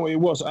what it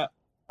was?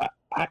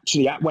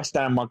 Actually, at West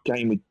Ham, my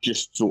game had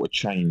just sort of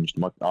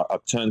changed. I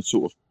turned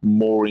sort of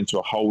more into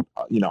a holding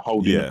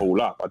the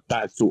ball up.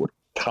 That had sort of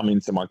come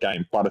into my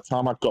game. By the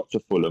time I got to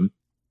Fulham,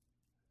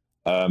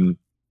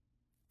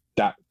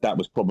 that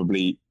was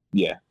probably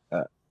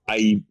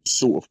a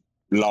sort of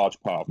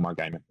large part of my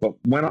game. But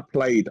when I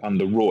played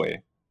under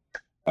Roy,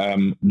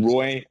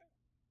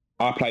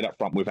 I played up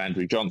front with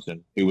Andrew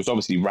Johnson, who was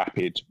obviously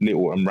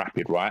little and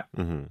rapid, right?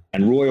 Mm-hmm.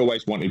 And Roy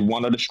always wanted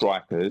one of the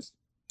strikers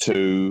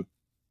to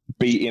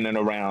be in and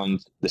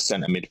around the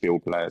centre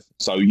midfield players.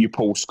 So you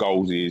Paul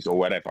Scholes or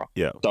whatever.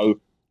 Yeah.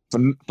 So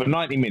for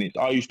 90 minutes,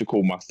 I used to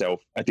call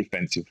myself a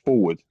defensive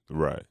forward.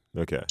 Right.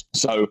 Okay.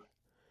 So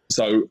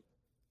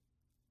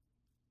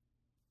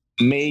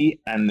me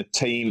and the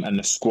team and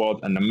the squad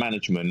and the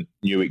management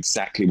knew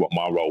exactly what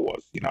my role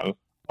was. You know,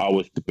 I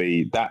was to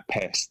be that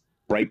pest,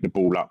 break the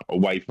ball up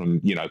away from,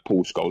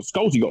 Paul Scholes.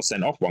 Scholes, he got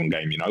sent off one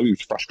game, he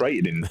was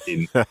frustrated in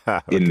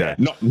okay. in there.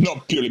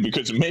 Not purely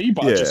because of me,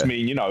 but I just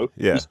mean,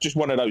 it's just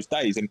one of those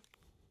days.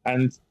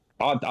 And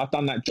I've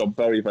done that job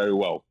very, very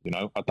well.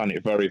 I've done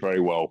it very,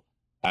 very well.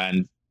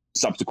 And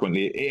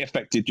subsequently it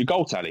affected your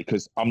goal tally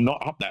because I'm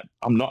not up there.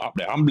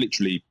 I'm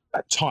literally,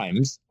 at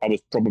times, I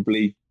was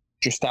probably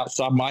just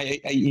outside my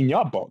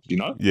 18-yard box,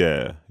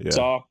 Yeah.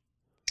 So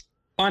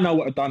I know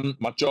what I've done,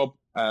 my job,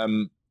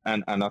 and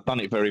I've done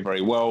it very,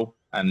 very well.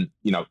 And,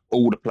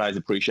 all the players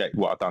appreciate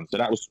what I've done. So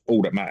that was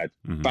all that mattered.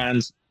 Mm-hmm.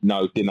 Fans,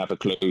 no, didn't have a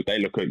clue. They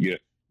look at your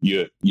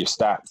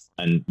stats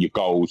and your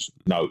goals.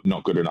 No,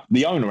 not good enough.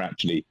 The owner,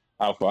 actually,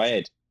 Al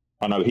Fayed,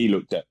 I know he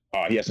looked at,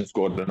 he hasn't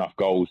scored enough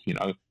goals,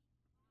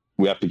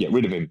 we have to get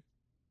rid of him.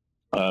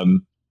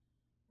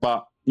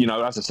 But,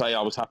 as I say,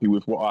 I was happy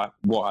with what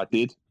I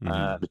did,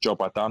 the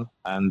job I'd done.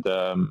 And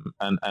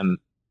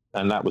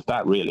that was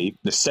that, really.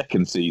 The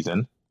second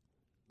season,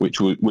 which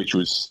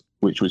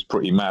was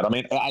pretty mad. I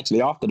mean,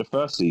 actually, after the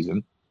first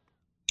season,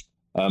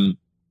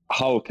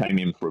 Hull came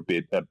in for a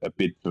bid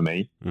for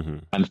me,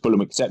 and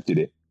Fulham accepted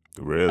it.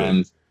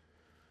 Really?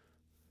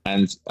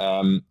 And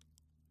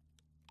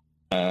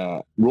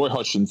Roy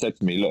Hodgson said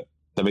to me, "Look,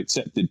 they've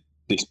accepted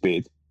this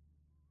bid.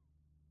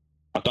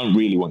 I don't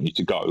really want you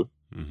to go,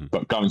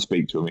 but go and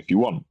speak to them if you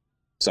want."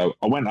 So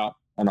I went up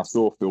and I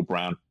saw Phil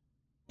Brown.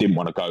 Didn't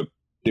want to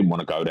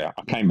go there.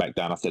 I came back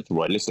down. I said to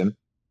Roy, "Listen,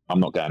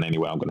 I'm not going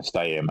anywhere. I'm going to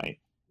stay here, mate."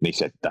 And he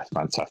said, "That's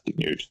fantastic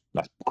news.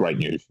 That's great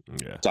news."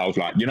 Yeah. So I was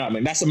like, you know what I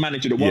mean? That's a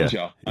manager that wants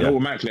you. And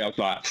automatically I was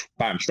like,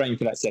 bam, straight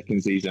into that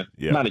second season.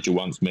 Yeah. Manager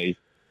wants me.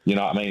 You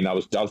know what I mean? I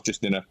was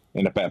just in a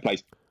better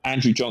place.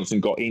 Andrew Johnson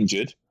got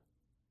injured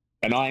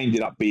and I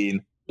ended up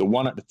being the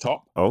one at the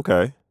top.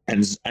 Okay.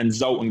 And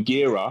Zoltan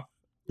Gira,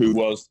 who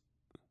was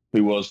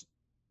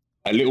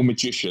a little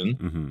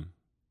magician,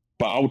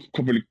 but I would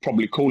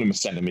probably call him a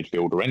centre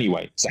midfielder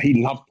anyway. So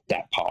he loved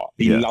that part.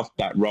 He loved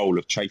that role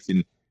of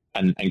chasing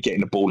and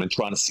getting the ball and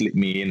trying to slip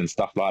me in and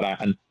stuff like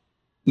that. And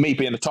me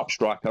being a top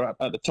striker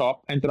at the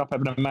top, ended up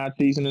having a mad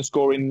season and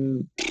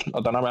scoring,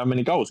 I don't know how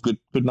many goals, good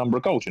number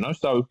of goals,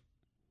 So,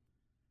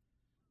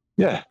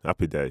 yeah.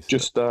 Happy days.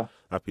 Just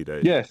happy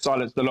days. Yeah,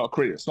 silenced a lot of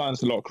critics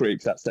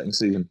that second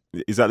season.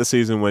 Is that the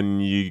season when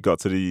you got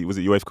to was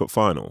it UEFA Cup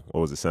final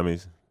or was it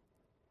semis?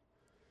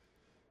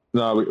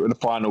 No, in the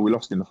final, we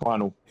lost in the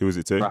final. Who was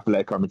it to?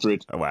 Atletico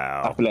Madrid. Oh,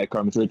 wow.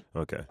 Atletico Madrid.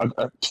 Okay.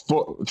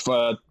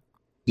 For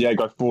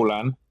Diego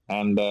Forlan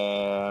and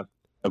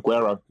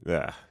Aguero.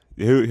 Yeah.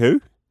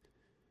 Who?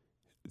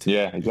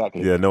 Yeah,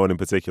 exactly. Yeah, no one in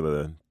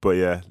particular then. But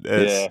yeah.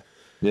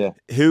 Yeah.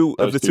 Who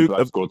those of the two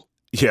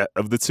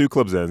of the two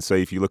clubs then,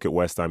 say if you look at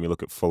West Ham, you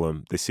look at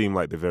Fulham, they seem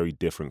like they're very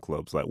different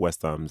clubs. Like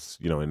West Ham's,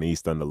 in the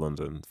East End of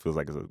London, feels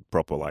like it's a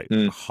proper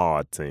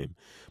hard team.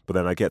 But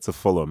then I get to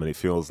Fulham and it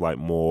feels like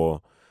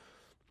more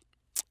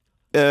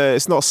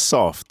it's not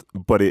soft,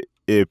 but it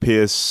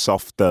appears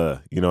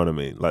softer, you know what I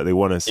mean? Like they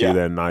want to see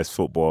their nice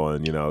football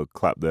and,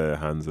 clap their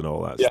hands and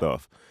all that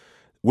stuff.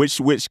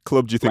 Which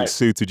club do you think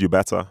suited you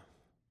better?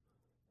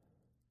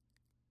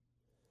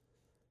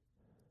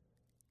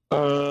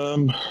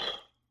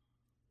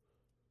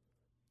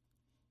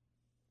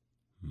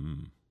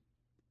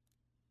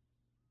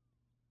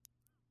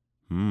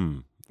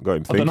 Got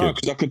him thinking. I don't know,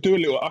 because I could do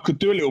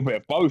a little bit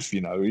of both,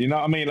 you know what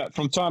I mean? Like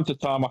from time to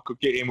time, I could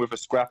get in with a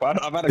scrap.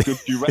 I've had a good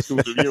few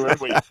wrestles with you,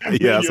 haven't we?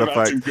 Yeah, that's a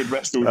fact. Two good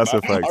wrestles, that's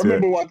a fact. I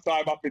remember one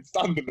time up in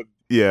Sunderland.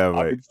 Yeah, mate.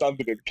 Up in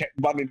Sunderland, kept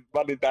running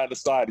down the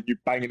side, and you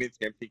banging into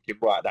him, thinking,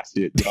 right, that's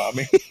it. You know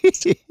what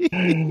I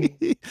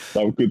mean?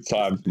 Some good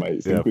times,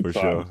 mate. Some good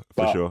times.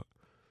 For sure.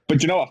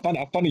 But you know what?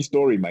 A funny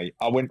story, mate.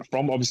 I went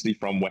from West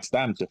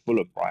Ham to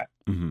Fulham, right?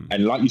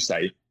 And like you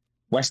say,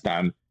 West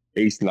Ham,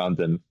 East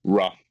London,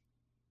 rough.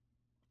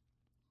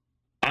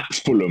 At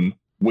Fulham,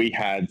 we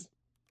had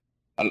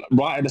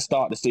right at the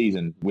start of the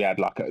season, we had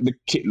like the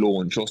kit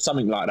launch or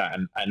something like that,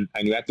 and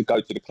you had to go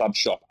to the club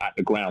shop at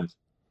the ground.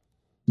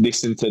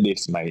 Listen to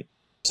this, mate.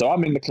 So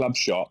I'm in the club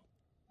shop,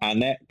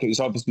 and it's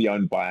obviously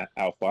owned by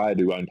Al Fayed,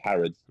 who owned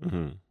Harrods.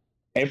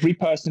 Every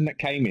person that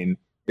came in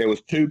there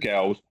was 2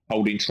 girls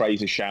holding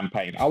trays of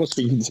champagne. I was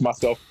thinking to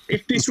myself,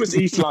 if this was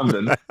East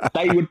London,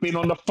 they would have been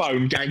on the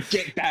phone going,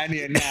 get down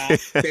here now.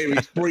 There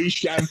is free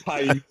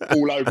champagne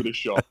all over the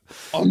shop.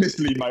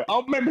 Honestly, mate,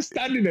 I remember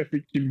standing there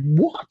thinking,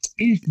 what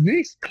is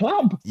this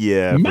club?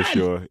 Yeah, mad. For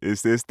sure.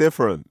 It's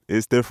different.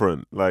 It's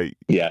different. Like,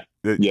 yeah,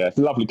 it's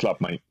a lovely club,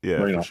 mate. Yeah,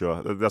 very for nice.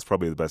 Sure. That's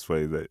probably the best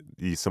way that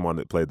someone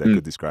that played there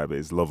could describe it.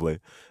 It's lovely.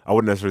 I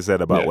wouldn't necessarily say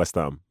that about West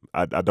Ham.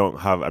 I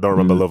don't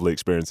remember lovely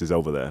experiences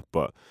over there,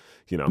 but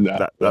you know,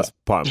 that's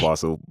part and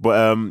parcel.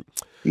 But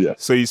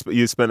so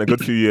you spent a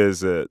good few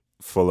years at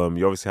Fulham.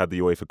 You obviously had the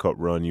UEFA Cup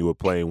run. You were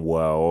playing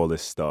well, all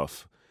this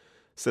stuff.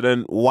 So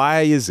then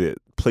why is it,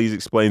 please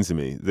explain to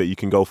me, that you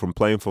can go from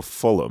playing for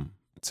Fulham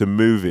to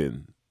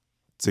moving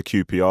to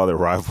QPR, their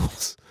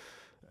rivals?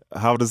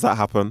 How does that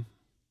happen?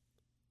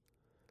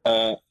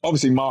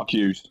 Obviously, Mark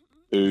Hughes,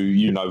 who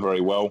you know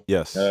very well.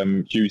 Yes.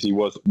 Hughesy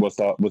was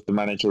the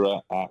manager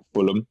at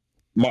Fulham.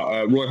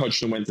 Roy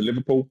Hodgson went to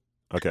Liverpool.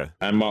 Okay.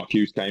 And Mark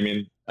Hughes came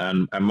in,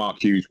 and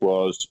Mark Hughes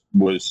was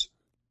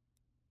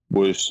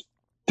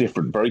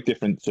different, very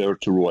different to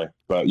Roy,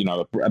 but you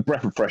know, a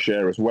breath of fresh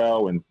air as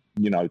well, and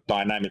you know,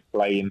 dynamic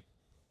playing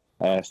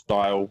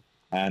style,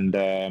 and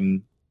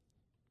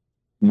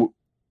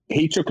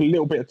he took a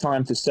little bit of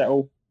time to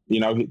settle.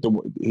 You know,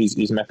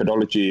 his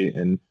methodology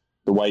and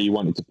the way he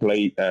wanted to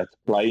play. I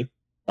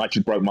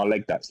actually broke my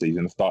leg that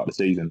season, the start of the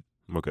season.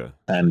 Okay.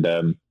 And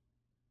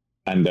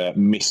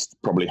missed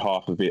probably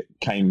half of it.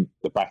 Came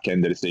the back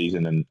end of the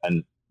season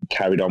and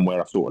carried on where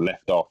I sort of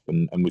left off,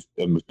 and was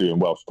doing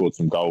well. Scored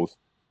some goals.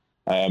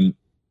 At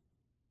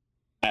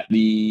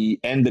the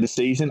end of the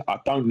season, I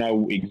don't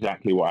know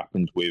exactly what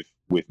happened with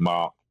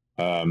Mark.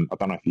 I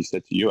don't know if he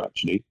said to you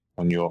actually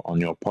on your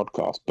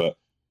podcast, but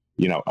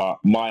you know,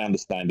 my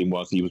understanding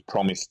was he was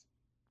promised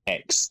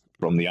X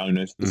from the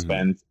owners to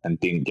spend and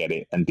didn't get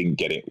it.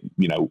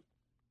 You know,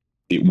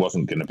 it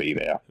wasn't going to be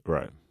there.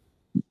 Right.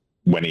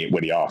 When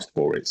he asked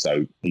for it,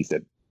 so he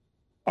said,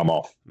 "I'm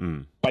off."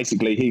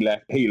 Basically, he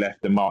left,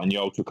 and Martin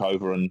Yole took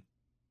over, and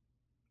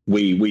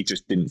we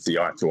just didn't see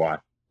eye to eye.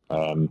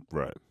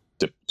 Right.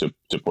 To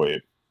put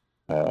it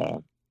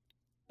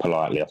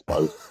politely, I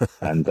suppose.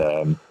 and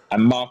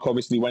Mark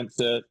obviously went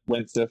to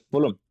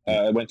Fulham,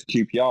 went to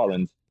QPR,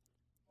 and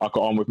I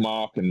got on with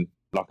Mark, and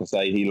like I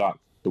say, he liked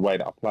the way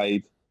that I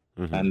played,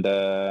 and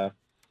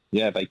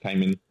they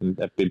came in and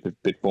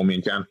bid for me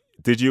in Jan.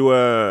 Did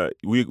you?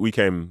 We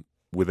came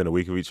within a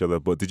week of each other,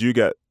 but did you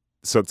get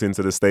sucked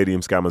into the stadium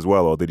scam as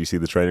well, or did you see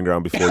the training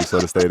ground before you saw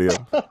the stadium?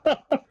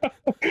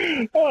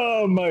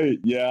 Oh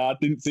mate, yeah, I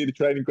didn't see the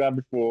training ground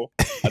before.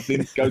 I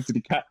didn't go to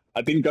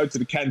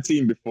the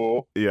canteen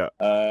before. Yeah.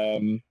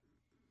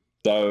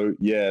 So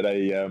yeah,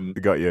 they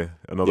got you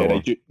another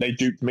one. They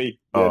duped me.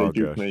 Yeah, they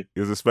duped me. It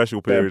was a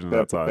special period in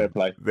that time. Fair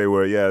play. They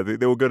were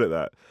they were good at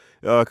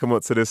that. Come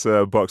up to this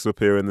box up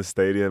here in the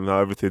stadium.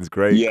 Now everything's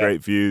great,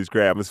 great views,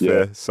 great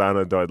atmosphere.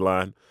 Sana died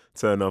line.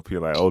 Turn up,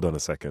 you're like, hold on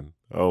a second.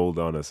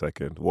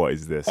 What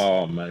is this?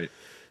 Oh mate.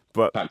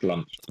 But packed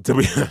lunch. To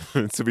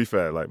be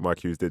fair, like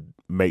Mark Hughes did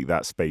make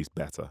that space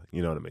better.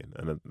 You know what I mean?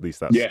 And at least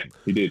that's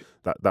he did.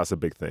 That's a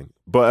big thing.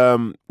 But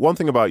one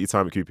thing about your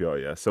time at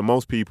QPR, so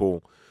most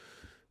people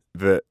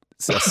that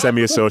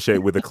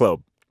semi-associate with the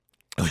club,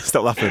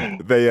 stop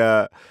laughing.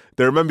 They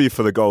remember you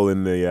for the goal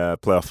in the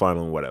playoff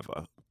final and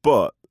whatever.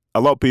 But a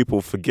lot of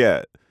people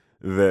forget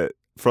that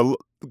for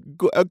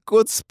a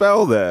good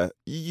spell there,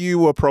 you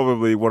were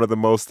probably one of the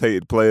most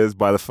hated players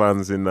by the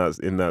fans in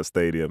that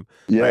stadium.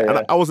 Yeah, right?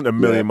 And I wasn't a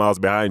million miles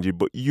behind you,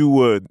 but you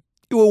were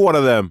one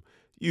of them.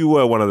 You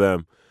were one of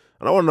them.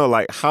 And I want to know,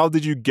 like, how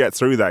did you get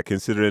through that,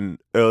 considering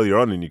earlier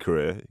on in your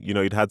career, you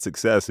know, you'd had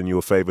success and you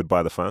were favoured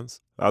by the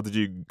fans? How did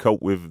you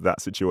cope with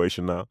that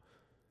situation now?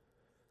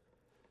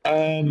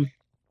 I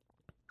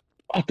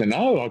don't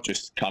know. I'll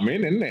just come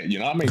in, isn't it? You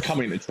know what I mean?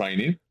 Come into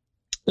training.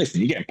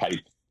 Listen, you're getting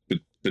paid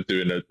for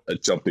doing a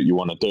job that you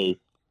want to do,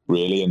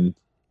 really. And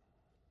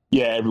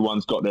yeah,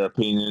 everyone's got their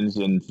opinions,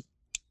 and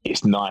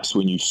it's nice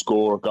when you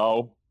score a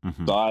goal.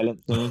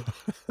 Silence them.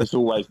 It's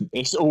always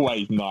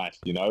nice,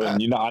 you know.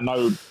 And you know, I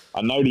know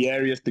the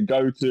areas to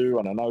go to,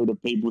 and I know the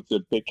people to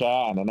pick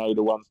out, and I know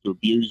the ones to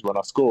abuse when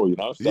I score. You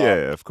know. So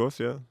yeah, of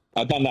course, yeah.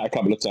 I've done that a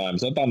couple of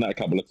times,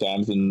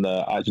 and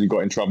I actually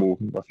got in trouble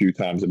a few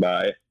times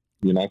about it.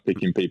 You know,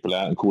 picking people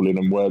out and calling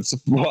them words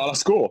while I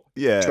score.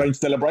 Yeah. Strange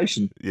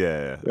celebration.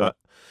 Yeah.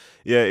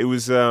 It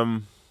was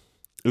a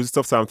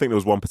tough time. I think there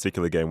was one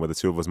particular game where the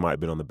two of us might have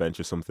been on the bench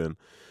or something,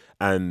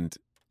 and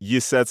you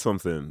said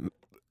something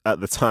at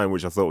the time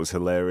which I thought was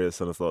hilarious,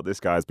 and I thought, this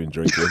guy's been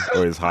drinking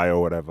or is high or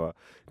whatever.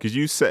 Because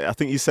you said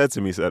to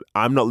me,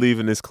 I'm not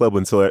leaving this club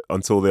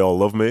until they all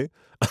love me.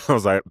 I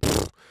was like,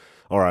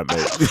 all right,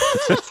 mate.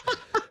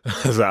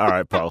 I was like, all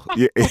right, pal,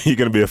 you're going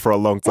to be here for a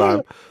long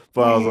time.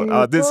 But I was like,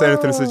 I didn't say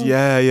anything. I said,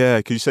 yeah,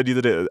 because you said you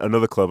did it at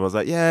another club. And I was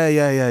like,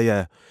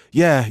 yeah.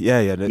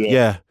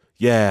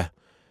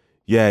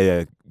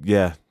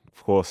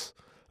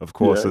 Of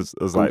course.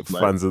 As like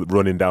fans are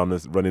running down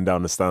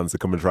the stands to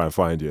come and try and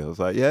find you. I was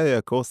like, yeah,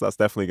 of course, that's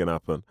definitely gonna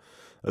happen.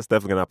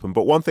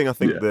 But one thing I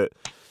think that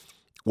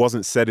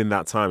wasn't said in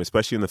that time,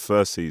 especially in the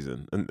first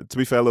season, and to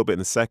be fair, a little bit in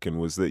the second,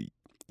 was that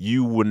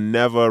you were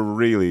never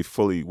really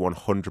fully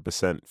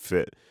 100%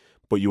 fit,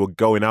 but you were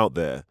going out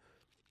there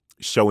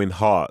showing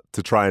heart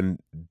to try and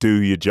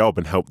do your job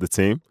and help the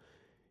team.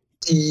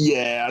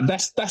 Yeah,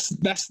 that's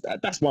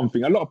one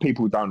thing a lot of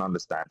people don't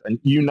understand, and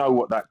you know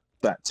what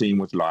that team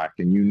was like,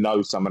 and you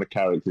know some of the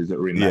characters that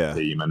were in that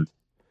team, and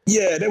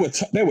yeah,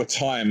 there were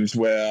times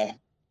where,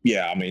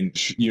 I mean,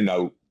 you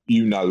know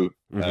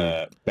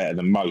better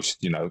than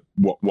most, you know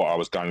what I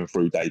was going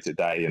through day to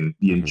day, and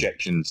the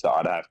injections that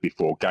I'd have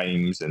before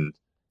games, and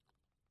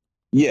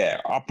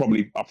I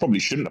probably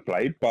shouldn't have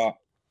played, but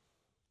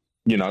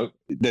you know,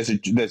 I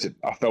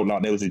felt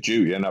like there was a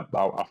duty, and I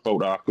felt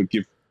that I could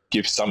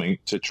give something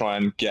to try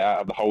and get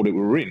out of the hole that we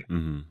were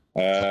in.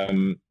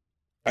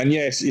 And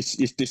yeah,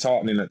 it's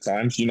disheartening at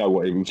times. You know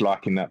what it was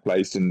like in that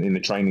place and in the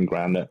training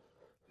ground,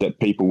 that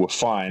people were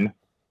fine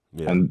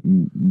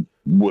and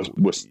was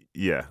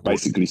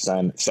basically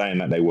saying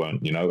that they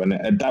weren't, you know, and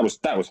that was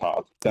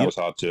hard. That was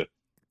hard to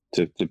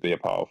be a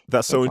part of.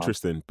 That's so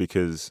interesting,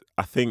 because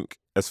I think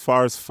as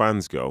far as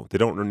fans go, they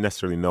don't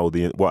necessarily know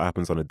what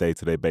happens on a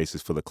day-to-day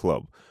basis for the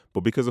club.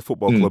 But because a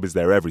football club is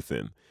their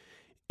everything,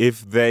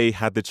 if they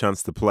had the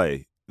chance to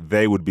play,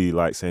 they would be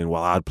like saying,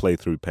 well, I'd play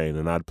through pain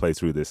and I'd play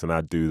through this and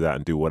I'd do that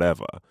and do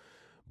whatever.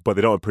 But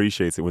they don't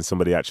appreciate it when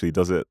somebody actually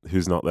does it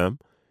who's not them.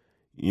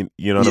 You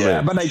know what I mean?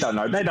 Yeah, but they don't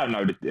know. They don't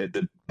know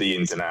the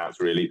ins and outs,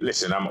 really.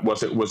 Listen,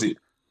 was it?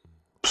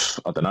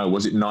 I don't know.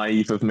 Was it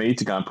naive of me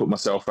to go and put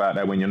myself out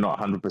there when you're not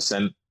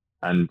 100%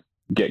 and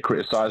get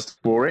criticised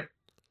for it?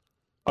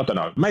 I don't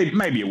know.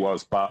 Maybe it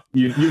was, but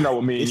you know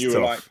what I mean. You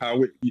were like,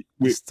 how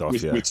we'd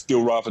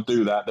still rather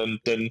do that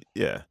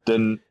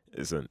than.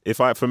 Listen, if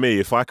I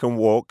can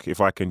walk, if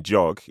I can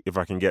jog, if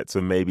I can get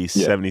to maybe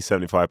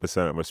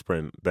 70-75% of a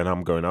sprint, then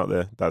I'm going out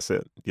there. That's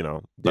it. You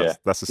know,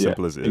 that's as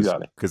simple as it is.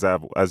 Exactly. Because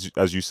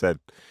as you said,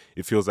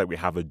 it feels like we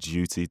have a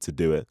duty to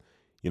do it.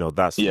 You know,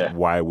 that's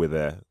why we're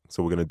there.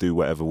 So we're going to do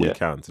whatever we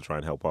can to try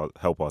and help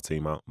our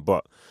team out.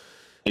 But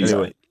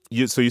anyway,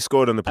 so you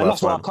scored on the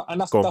playoff.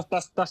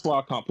 That's why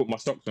I can't put my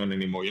socks on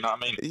anymore. You know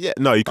what I mean? Yeah,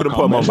 no, you couldn't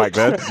put them on back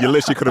then. You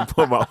literally couldn't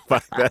put them on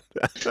back then.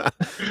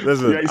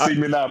 Listen, you ain't seen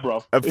me now, bro.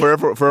 For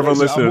everyone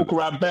listening,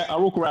 I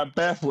walk around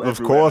barefoot.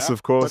 Of course.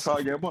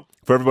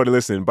 For everybody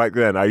listening, back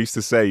then I used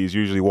to say he's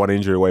usually one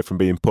injury away from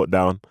being put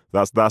down.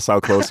 That's how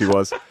close he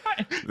was.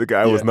 The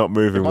guy was not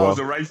moving well. I was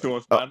a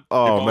racehorse, man.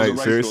 Mate,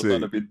 seriously,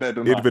 he'd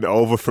been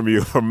over from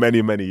you from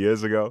many, many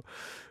years ago.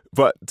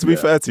 But to be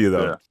fair to you,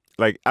 though,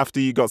 like after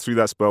you got through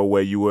that spell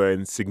where you were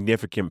in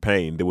significant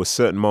pain, there were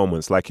certain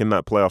moments, like in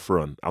that playoff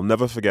run. I'll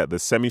never forget the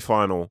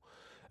semi-final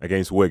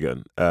against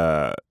Wigan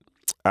at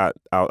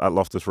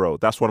Loftus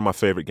Road. That's one of my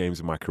favourite games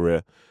in my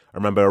career. I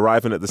remember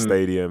arriving at the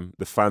stadium.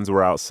 The fans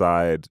were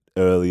outside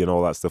early and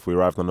all that stuff. We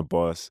arrived on the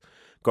bus,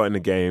 got in the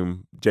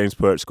game. James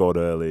Perch scored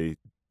early.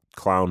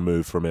 Clown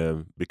move from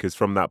him, because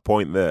from that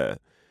point there,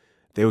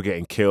 they were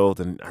getting killed.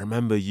 And I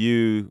remember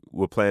you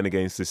were playing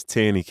against this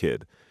Tierney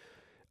kid.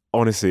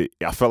 Honestly,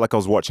 I felt like I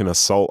was watching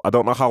Assault. I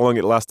don't know how long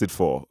it lasted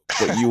for,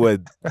 but you were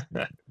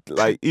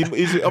like,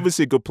 he's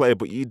obviously a good player,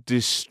 but you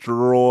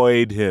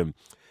destroyed him.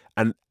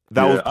 And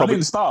that was probably. I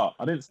didn't start.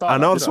 I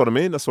know, that's what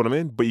I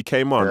mean. But you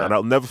came on, and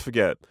I'll never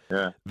forget.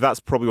 Yeah. That's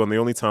probably one of the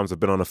only times I've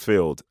been on a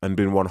field and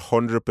been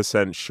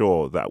 100%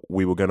 sure that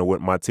we were going to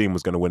win. My team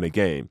was going to win a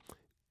game.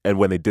 And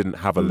when they didn't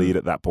have a lead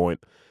at that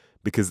point,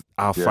 because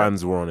our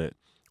fans were on it,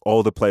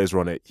 all the players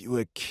were on it, you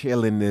were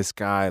killing this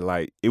guy.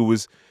 Like, it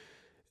was,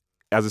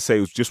 as I say,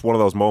 it was just one of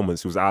those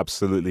moments. It was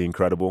absolutely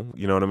incredible.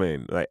 You know what I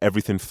mean? Like,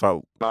 everything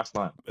felt... Last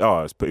night.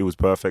 Oh, it was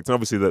perfect. And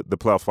obviously the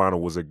playoff final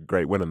was a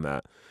great win in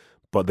that.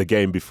 But the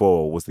game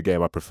before was the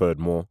game I preferred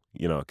more,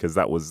 you know, because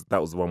that was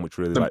the one which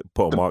really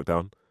put a mark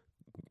down.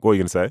 What are you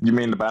going to say? You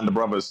mean the Band of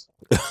Brothers?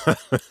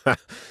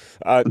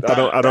 I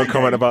don't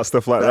comment about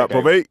stuff like that,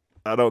 Bobby.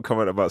 I don't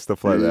comment about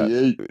stuff like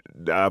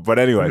that. But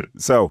anyway,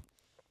 so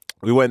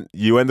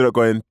you ended up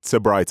going to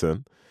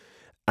Brighton.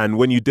 And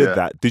when you did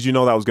that, did you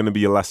know that was going to be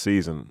your last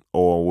season?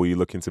 Or were you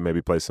looking to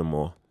maybe play some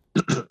more?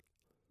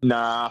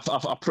 Nah,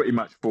 I pretty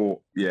much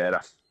thought,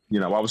 that's, you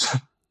know, I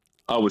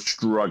was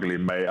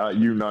struggling, mate.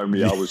 You know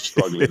me, I was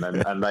struggling.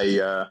 and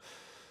they, I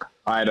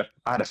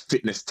had a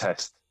fitness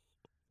test.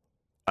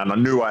 And I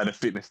knew I had a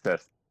fitness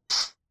test.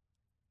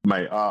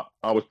 Mate, I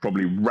was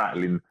probably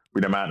rattling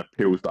with the amount of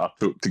pills that I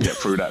took to get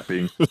through that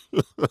thing.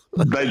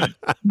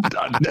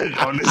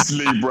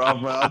 Honestly,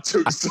 brother, I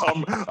took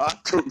some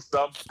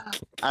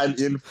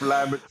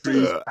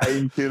anti-inflammatories,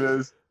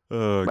 painkillers.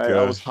 Oh, mate,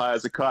 I was high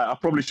as a kite. I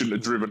probably shouldn't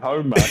have driven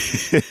home, man.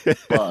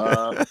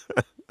 but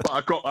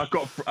I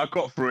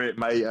got through it,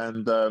 mate.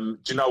 And do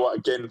you know what?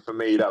 Again, for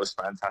me, that was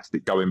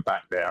fantastic going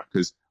back there,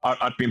 because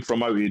I'd been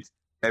promoted.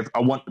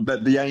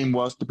 The aim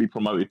was to be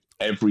promoted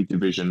every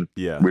division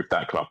with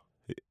that club,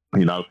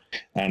 you know,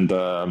 and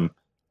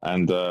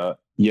do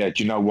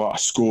you know what? I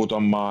scored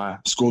on my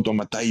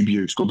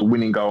debut. Scored the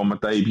winning goal on my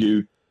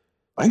debut.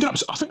 I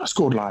think I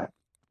scored like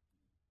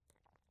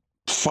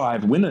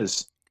 5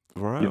 winners.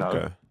 Right. You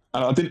know,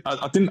 And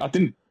I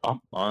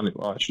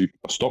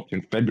stopped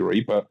in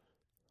February, but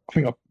I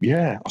think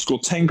I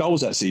scored 10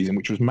 goals that season,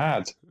 which was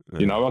mad. Yeah.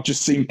 You know,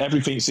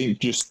 everything seemed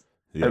just,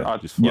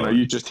 just you know,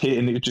 you just hit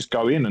and it would just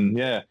go in, and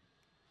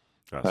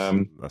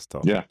that's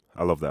tough. Yeah,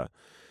 I love that.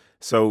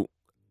 So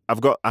I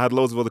had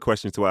loads of other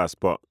questions to ask,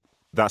 but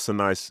that's a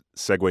nice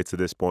segue to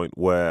this point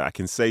where I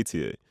can say to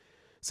you,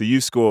 so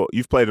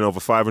you've played in over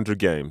 500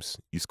 games,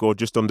 you scored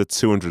just under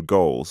 200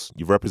 goals,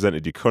 you've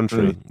represented your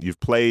country, you've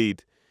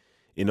played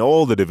in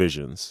all the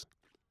divisions.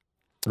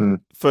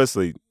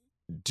 Firstly,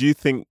 do you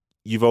think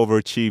you've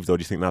overachieved, or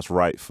do you think that's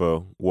right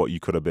for what you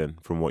could have been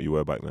from what you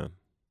were back then?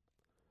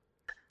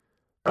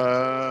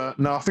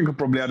 No, I think I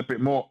probably had a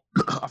bit more.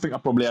 I think I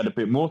probably had a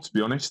bit more, to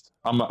be honest.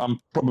 I'm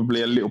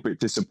probably a little bit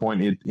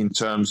disappointed in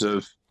terms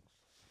of.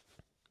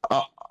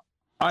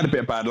 I had a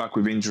bit of bad luck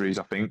with injuries,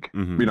 I think.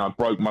 You know, I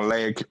broke my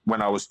leg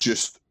when I was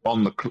just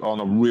on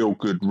a real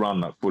good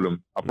run at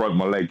Fulham. I broke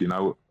my leg, you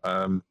know.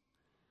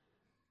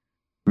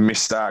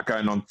 Missed out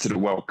going on to the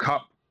World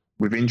Cup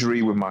with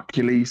injury with my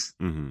Achilles.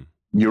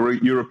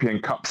 European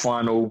Cup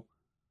final.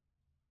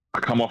 I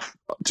come off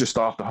just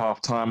after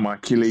half time, my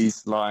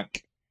Achilles,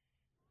 like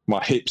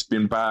my hip's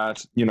been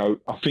bad. You know,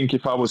 I think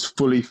if I was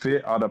fully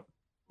fit, I'd have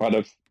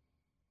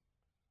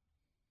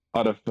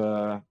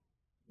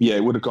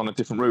it would have gone a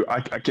different route.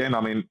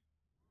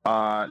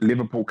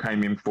 Liverpool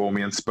came in for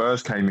me and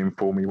Spurs came in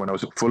for me when I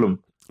was at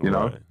Fulham, you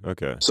know?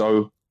 Okay.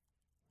 So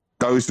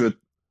those were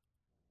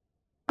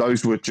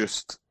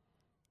just,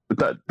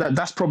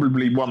 that's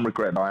probably one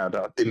regret I had.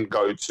 I didn't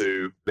go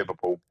to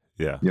Liverpool.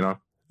 Yeah. You know?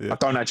 Yeah. I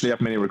don't actually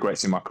have many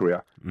regrets in my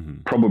career.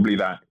 Probably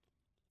that,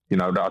 you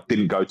know, that I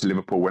didn't go to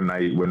Liverpool when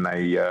they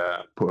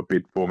put a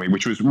bid for me,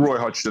 which was Roy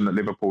Hodgson at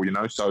Liverpool, you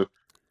know? So,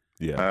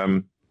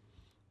 yeah.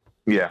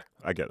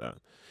 I get that.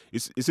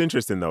 It's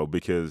interesting though,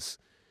 because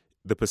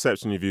the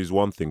perception of you is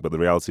one thing, but the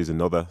reality is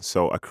another.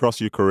 So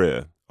across your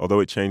career, although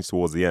it changed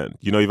towards the end,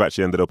 you know, you've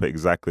actually ended up at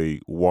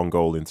exactly 1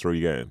 goal in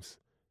 3 games.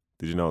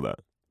 Did you know that?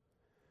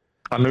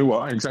 I knew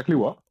what? Exactly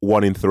what?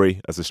 1 in 3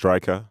 as a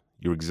striker.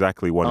 You're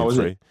exactly 1 in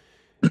 3,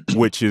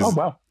 which is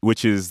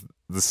which is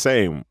the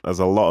same as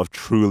a lot of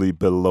truly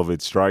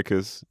beloved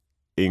strikers,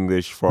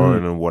 English,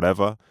 foreign, and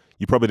whatever.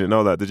 You probably didn't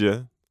know that, did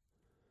you?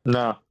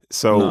 No.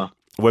 So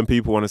when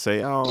people want to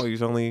say, "Oh,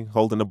 he's only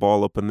holding the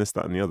ball up and this,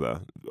 that, and the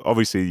other,"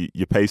 obviously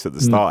your pace at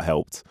the start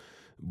helped,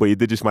 but you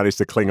did just manage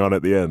to cling on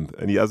at the end.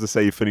 And as I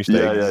say, you finished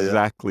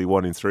exactly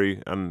 1 in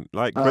 3, and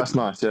like that's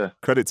nice. Yeah,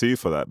 credit to you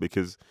for that,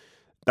 because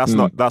that's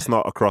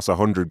not across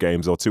 100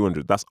 games or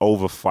 200. That's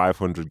over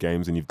 500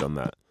 games, and you've done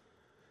that.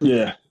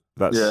 Yeah.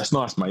 That's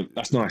nice, mate.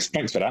 That's nice.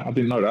 Thanks for that. I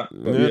didn't know that.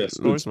 But yeah, it's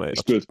no worries, mate.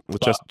 It's good. We'll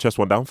chest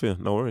one down for you.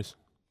 No worries.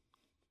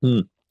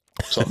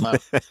 Top man.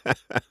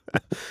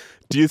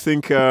 Do you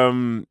think,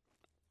 as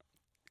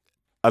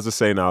I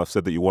say now, I've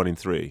said that you're 1 in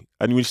 3,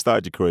 and when you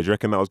started your career, do you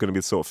reckon that was going to be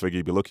the sort of figure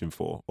you'd be looking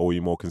for, or were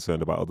you more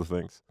concerned about other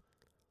things?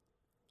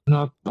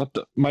 No,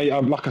 mate.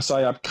 Like I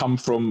say, I'd come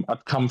from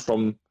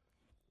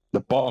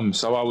the bottom,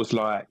 so I was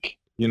like,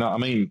 you know what I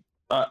mean?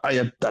 I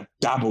had that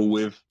dabble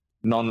with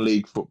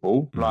non-league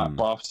football, like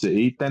Bath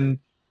City. Then,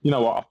 you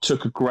know what? I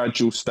took a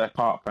gradual step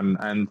up,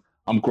 and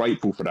I'm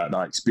grateful for that.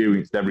 I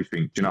experienced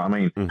everything. Do you know what I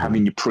mean?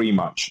 Having your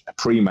pre-match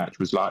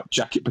was like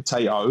jacket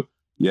potato,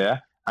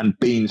 and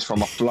beans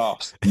from a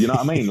flask. You know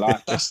what I mean?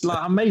 Like, that's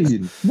like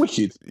amazing,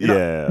 wicked. You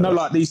know,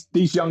 like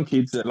these young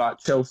kids at like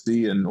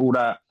Chelsea and all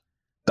that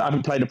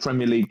haven't played a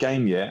Premier League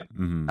game yet,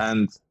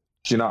 and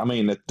do you know what I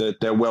mean?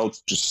 Their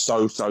world's just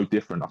so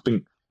different. I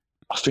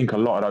think a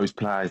lot of those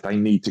players, they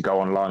need to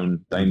go on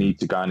loan. They need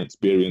to go and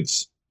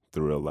experience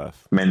the real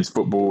life, men's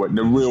football,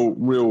 the real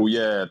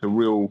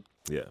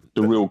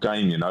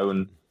game, you know.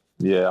 And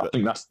I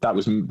think that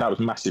was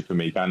massive for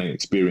me, going and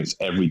experience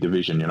every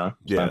division, you know.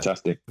 It's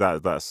fantastic.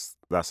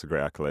 That's a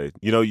great accolade.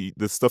 You know,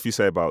 the stuff you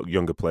say about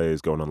younger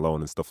players going on loan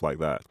and stuff like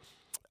that,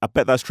 I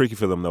bet that's tricky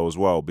for them though as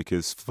well,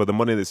 because for the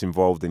money that's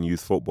involved in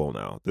youth football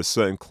now, there's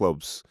certain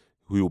clubs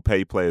who will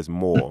pay players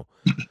more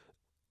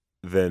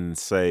than,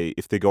 say,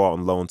 if they go out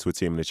on loan to a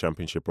team in the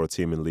Championship or a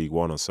team in League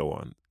One or so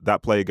on.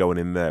 That player going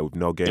in there with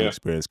no game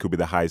experience could be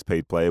the highest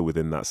paid player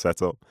within that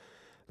setup.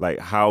 Like,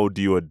 how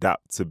do you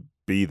adapt to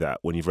be that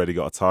when you've already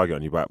got a target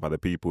on your back by the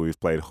people who've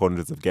played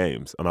hundreds of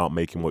games and aren't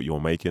making what you're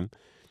making?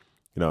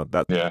 You know,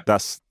 that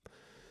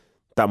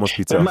must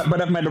be tough. But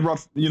they've made a rod,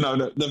 you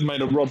know, they've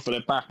made a rod for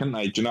their back, haven't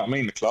they? Do you know what I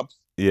mean? The clubs.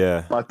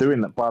 Yeah. By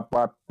doing that, by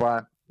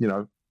you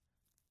know,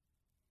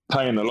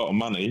 paying a lot of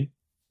money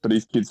for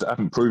these kids that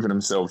haven't proven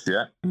themselves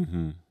yet,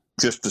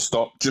 just to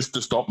stop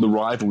the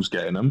rivals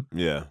getting them.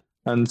 Yeah.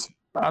 And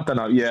I don't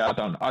know. Yeah, I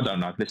don't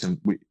know. Listen,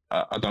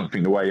 I don't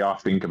think the way I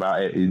think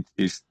about it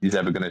is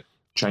ever going to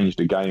change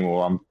the game,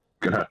 or I'm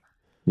gonna,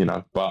 you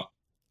know. But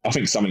I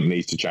think something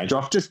needs to change.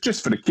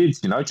 Just for the kids,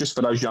 you know, just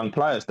for those young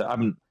players that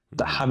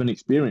haven't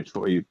experienced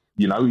for you.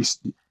 You know,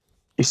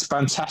 it's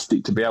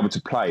fantastic to be able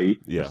to play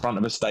in front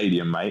of a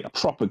stadium, mate. A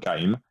proper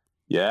game,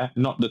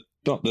 not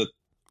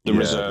the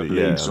reserve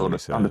leagues or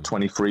the under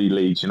 23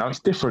 leagues. You know, it's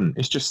different.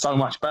 It's just so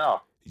much better.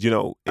 You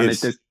know, they've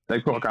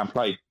got to go and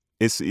play.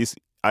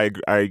 I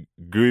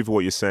agree with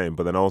what you're saying,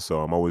 but then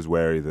also I'm always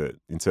wary that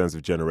in terms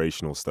of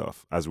generational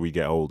stuff, as we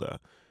get older,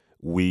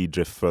 we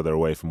drift further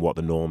away from what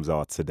the norms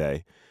are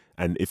today.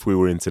 And if we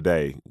were in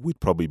today, we'd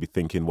probably be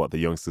thinking what the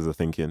youngsters are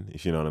thinking,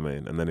 if you know what I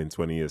mean. And then in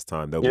 20 years'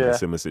 time, they'll be in a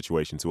similar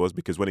situation to us,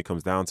 because when it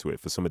comes down to it,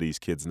 for some of these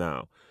kids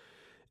now,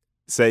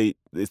 say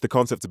it's the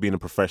concept of being a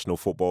professional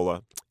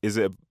footballer. Is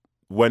it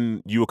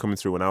when you were coming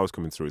through, when I was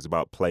coming through, it's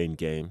about playing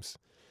games.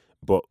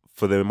 But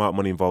for the amount of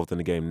money involved in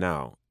the game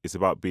now, it's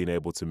about being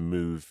able to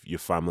move your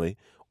family,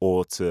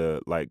 or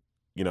to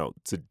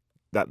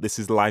that this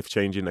is life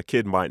changing. A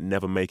kid might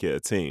never make it a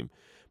team,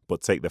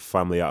 but take the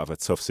family out of a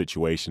tough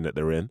situation that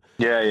they're in.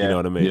 Yeah. You know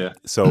what I mean? Yeah.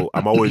 So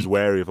I'm always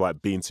wary of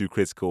like being too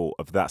critical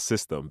of that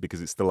system,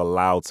 because it still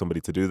allowed somebody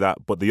to do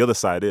that. But the other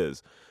side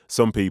is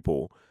some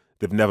people,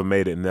 they've never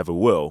made it and never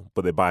will,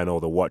 but they're buying all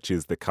the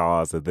watches, the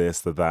cars, the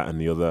this, the that,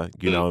 and the other.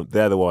 You know,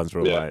 they're the ones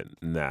who are like,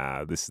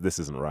 nah, this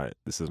isn't right.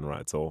 This isn't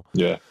right at all.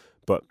 Yeah.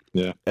 But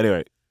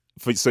anyway,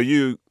 so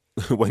you,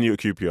 when you were at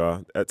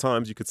QPR, at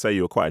times you could say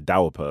you were quite a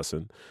dour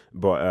person,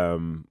 but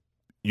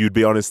you'd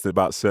be honest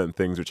about certain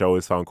things, which I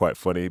always found quite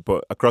funny.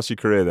 But across your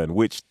career then,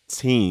 which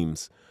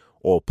teams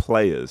or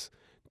players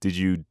did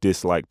you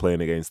dislike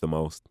playing against the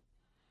most?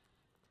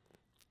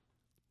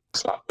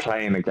 It's like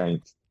playing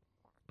against.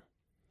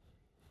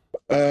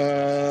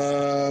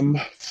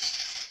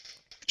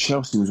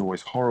 Chelsea was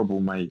always horrible,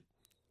 mate.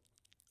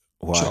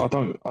 Why?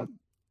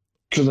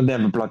 Because I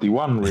never bloody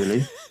won,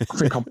 really. I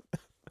think I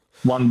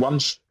won one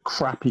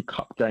crappy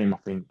cup game, I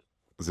think.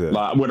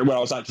 Like when I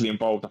was actually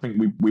involved, I think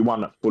we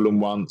won at Fulham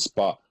once,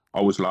 but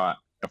I was like,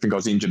 I think I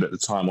was injured at the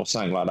time or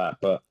something like that.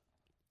 But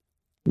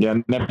yeah,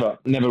 never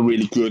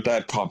really good. They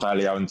had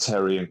Carvalho and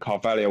Terry, and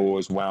Carvalho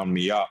always wound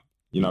me up.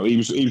 You know, he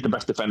was the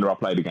best defender I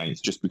played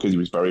against, just because he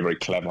was very, very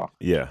clever.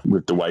 Yeah.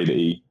 With the way that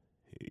he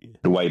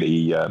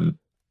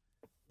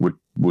would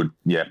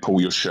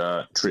pull your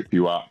shirt, trip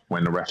you up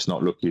when the ref's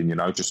not looking. You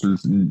know, just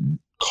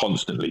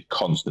constantly.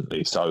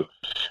 So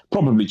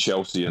probably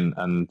Chelsea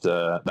and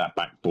that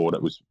back four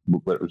that was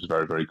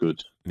very, very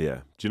good. Yeah.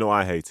 Do you know what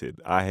I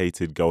hated? I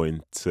hated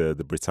going to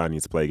the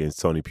Britannia to play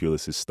against Tony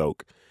Pulis'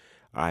 Stoke.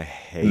 I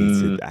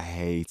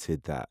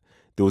hated that.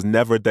 There was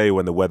never a day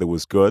when the weather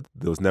was good.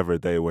 There was never a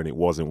day when it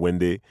wasn't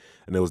windy.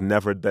 And there was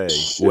never a day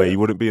where you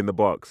wouldn't be in the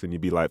box and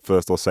you'd be like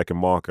first or second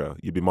marker.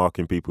 You'd be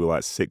marking people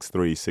like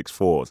 6'3",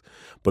 6'4".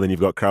 But then you've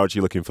got Crouchy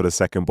looking for the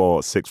second ball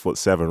at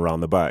 6'7"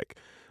 around the back.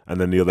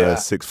 And then the other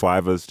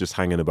 6'5"ers just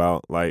hanging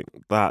about. Like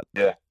that.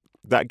 Yeah.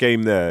 That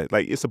game there,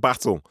 like it's a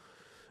battle.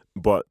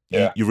 But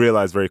you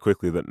realize very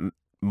quickly that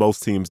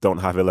most teams don't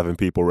have 11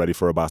 people ready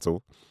for a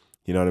battle.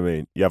 You know what I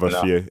mean? You have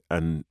a few,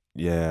 and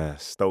yeah,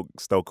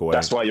 Stoke away.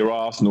 That's why your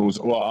Arsenals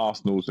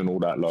and all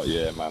that lot.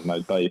 Yeah,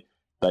 man, they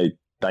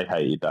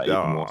hated that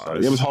even more. So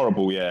it was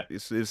horrible. Yeah,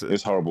 it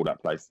was horrible,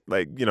 that place.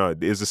 Like, you know,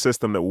 it's a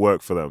system that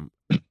worked for them,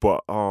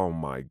 but oh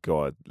my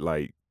god,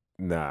 like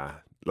nah.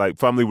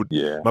 Like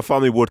my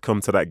family would come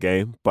to that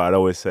game, but I'd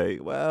always say,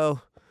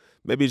 well,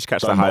 maybe just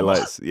catch the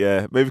highlights.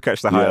 Yeah, maybe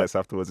catch the highlights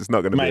afterwards. It's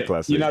not going to be a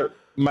classic. You know,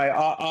 mate,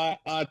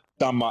 I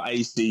done my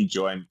AC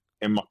joint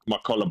in my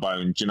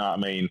collarbone, do you know what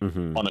I mean?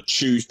 Mm-hmm. On a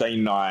Tuesday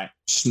night,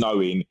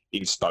 snowing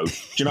in Stoke. Do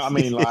you know what I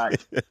mean? Like,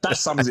 that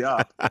sums it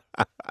up. I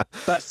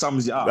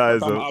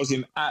was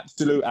in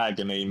absolute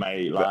agony,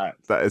 mate. Like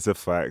that is a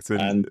fact.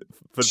 And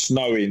for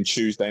snowing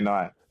Tuesday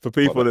night. For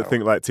people that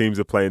think like teams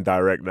are playing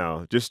direct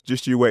now,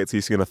 just you wait till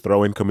you see a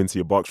throw in come into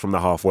your box from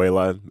the halfway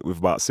line with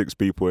about 6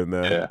 people in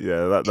there.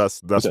 Yeah,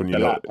 that's when you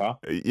know.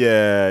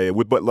 Yeah,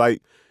 but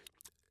like,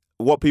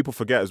 what people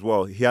forget as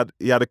well, he had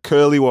a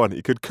curly one.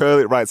 He could curl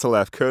it right to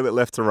left, curl it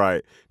left to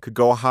right, could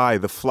go high,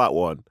 the flat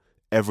one,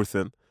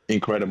 everything.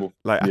 Incredible.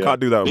 Like, I can't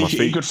do that with my feet.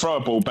 He could throw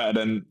a ball better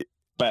than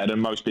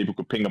most people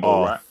could ping a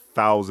ball, right?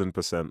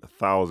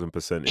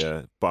 1,000%,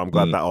 yeah. But I'm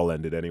glad that all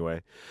ended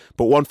anyway.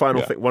 But one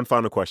final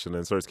question,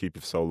 and sorry to keep you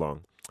for so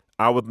long.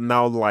 I would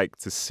now like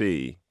to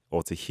see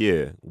or to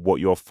hear what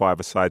your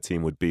five-a-side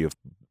team would be, of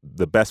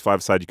the best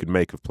five-a-side you could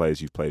make of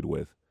players you've played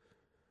with.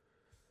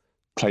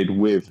 Played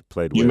with.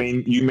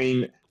 You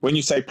mean when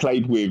you say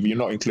played with, you're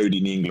not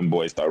including the England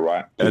boys though,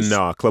 right?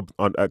 No, at club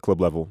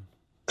level.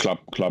 Club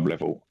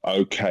level.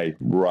 Okay,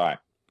 right.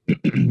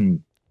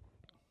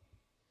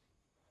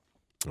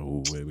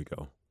 Oh, here we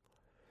go.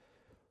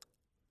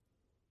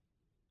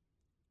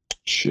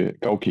 Shit,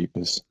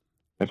 goalkeepers.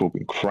 They've all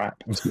been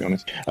crap, to be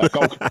honest.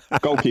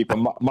 Goalkeeper,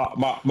 Mark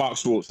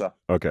Schwarzer.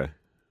 Okay.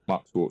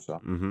 Mark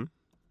Schwarzer. Mm-hmm.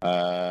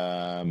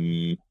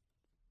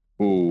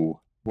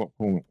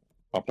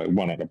 I played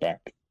one at the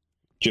back.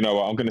 Do you know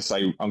what? I'm going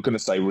to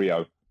say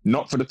Rio.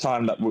 Not for the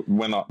time that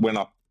when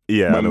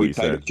we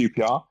played at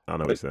QPR. I know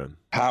what you're saying.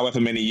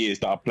 However many years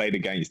that I played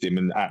against him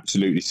and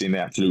absolutely seen the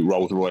absolute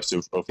Rolls Royce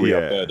of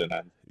Rio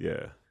Ferdinand.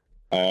 Yeah.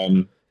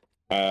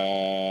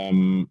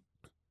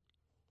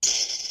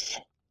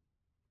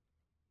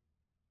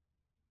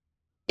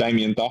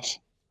 Damien Duff.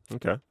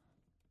 Okay.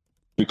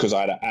 Because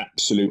I had an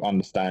absolute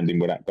understanding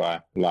with that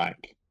guy.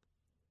 Like,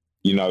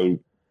 you know,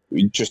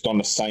 just on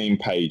the same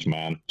page,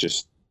 man.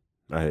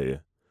 I hear you.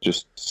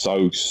 Just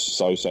so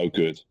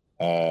good.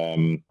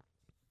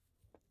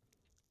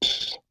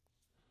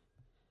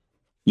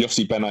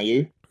 Yossi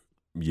Benayoun.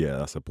 Yeah,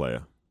 that's a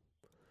player.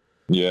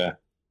 Yeah.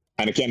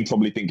 And again,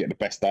 probably didn't get the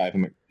best out of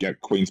him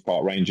at Queen's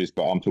Park Rangers,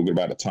 but I'm talking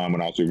about the time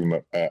when I was with him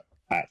at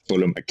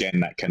Fulham. Again,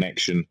 that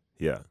connection,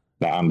 that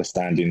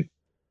understanding.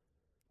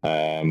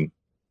 Am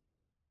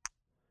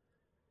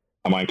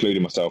I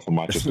including myself, or am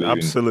I just leaving?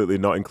 Absolutely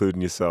not including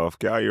yourself.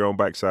 Get out your own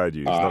backside,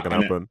 you. It's not going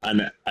to happen.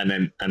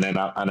 And then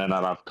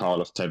I'll have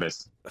Carlos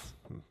Tevez.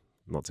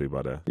 Not too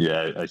bad there.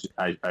 Yeah,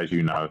 as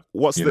you know.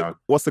 What's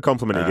the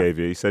compliment he gave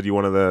you? He said you're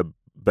one of the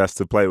best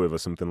to play with, or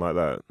something like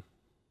that.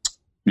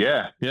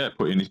 Yeah,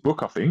 put in his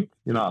book, I think.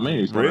 You know what I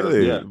mean?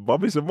 Really?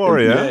 Bobby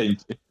Zamora, yeah?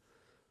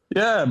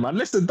 Yeah, man.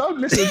 Listen,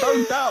 don't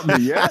doubt me,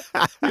 yeah?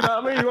 You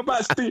know what I mean? What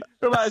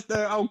about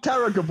the old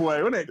Carragher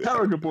boy, wasn't it?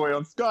 Carragher boy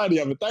on Sky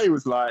the other day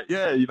was like,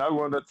 yeah, you know,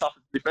 one of the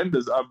toughest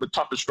defenders, the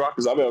toughest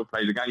strikers I've ever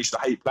played against. I used to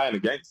hate playing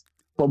against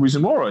Bobby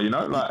Zamora, you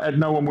know? Like,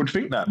 no one would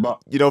think that,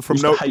 but you know,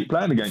 hate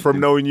playing against him.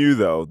 Knowing you,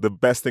 though, the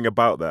best thing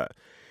about that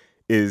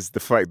is the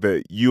fact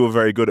that you were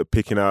very good at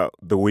picking out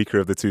the weaker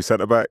of the two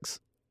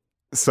centre-backs.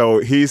 So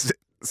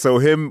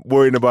him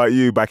worrying about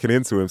you backing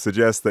into him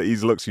suggests that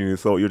he's looked at you and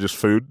thought you're just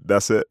food.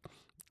 That's it.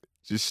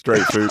 Just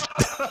straight food.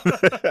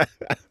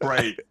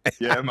 Great.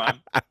 Yeah, man.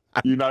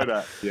 You know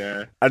that.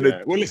 Yeah.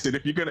 Well, listen,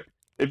 if you're gonna,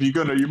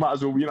 you might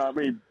as well, you know what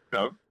I mean? You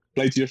know,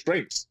 play to your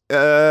strengths.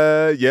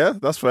 Yeah,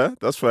 that's fair.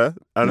 And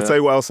I'll tell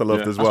you what else I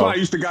loved as well. That's why I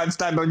used to go and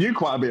stand on you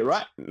quite a bit,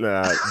 right?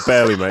 Nah,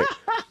 barely, mate.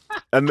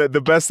 And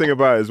the best thing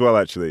about it as well,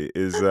 actually,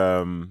 is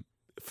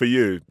for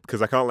you,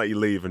 because I can't let you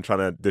leave and trying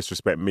to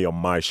disrespect me on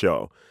my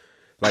show.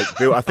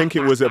 Like, I think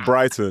it was at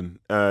Brighton,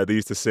 they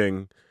used to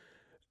sing,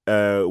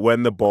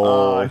 when the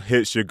ball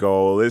hits your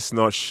goal, it's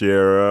not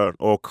Shearer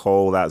or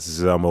Cole, that's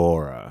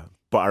Zamora.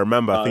 But I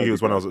remember, I think it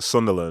was when I was at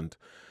Sunderland,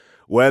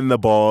 when the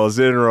ball's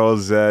in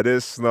Rosette,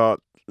 it's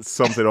not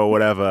something or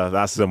whatever,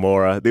 that's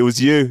Zamora. It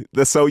was you.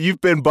 So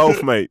you've been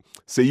both, mate.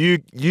 So you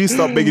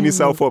stop bigging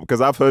yourself up,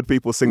 because I've heard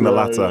people sing the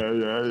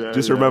latter.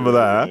 Just remember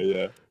that.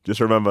 Yeah. Just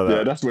remember that.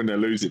 Yeah, that's when they're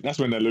losing. That's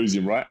when they're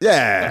losing, right?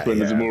 Yeah. That's when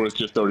Zamora's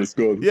just already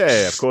scored.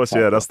 Yeah, of course.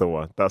 Yeah, that's the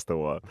one.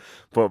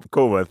 But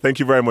cool, man. Thank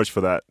you very much for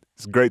that.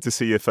 It's great to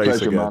see your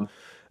face again. Man.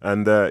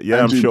 And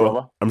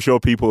I'm sure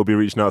people will be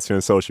reaching out to you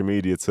on social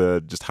media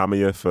to just hammer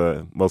you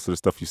for most of the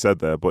stuff you said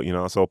there. But you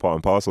know, it's all part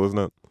and parcel, isn't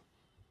it?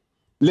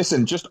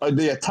 Listen, just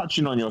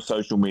touching on your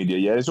social media.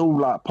 Yeah, it's all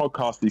like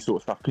podcasty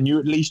sort of stuff. Can you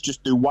at least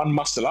just do one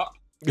muscle up?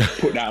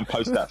 Put that and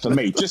post that for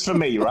me, just for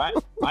me, right?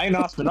 I ain't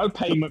asked for no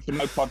payment for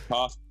no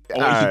podcast. I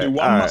want you to do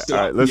one muscle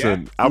up.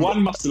 Listen,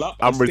 one muscle up.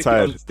 I'm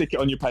retired. Stick it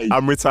on your page.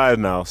 I'm retired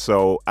now,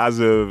 so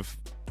as of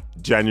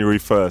January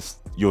 1st,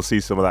 you'll see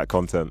some of that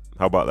content.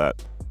 How about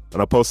that?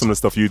 And I'll post some of the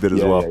stuff you did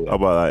as well. Yeah. How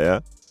about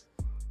that?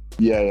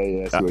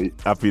 Yeah. Sweet.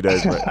 Happy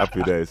days, mate.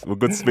 Happy days. Well,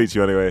 good to speak to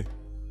you anyway.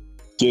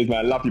 Cheers,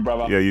 man. Love you,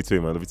 brother. Yeah, you too,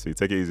 man. Love you too.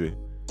 Take it easy.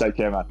 Take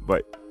care, man. Bye.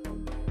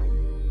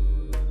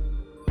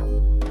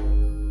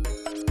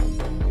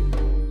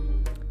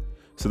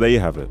 So there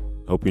you have it.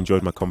 Hope you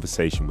enjoyed my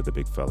conversation with the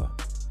big fella.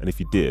 And if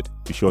you did,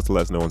 be sure to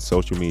let us know on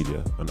social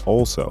media. And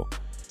also,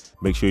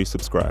 make sure you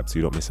subscribe so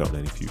you don't miss out on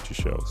any future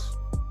shows.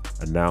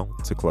 And now,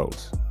 to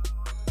close.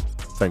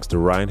 Thanks to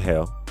Ryan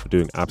Hale for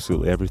doing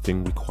absolutely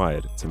everything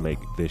required to make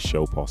this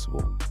show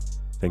possible.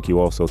 Thank you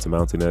also to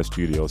Mountain Air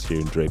Studios here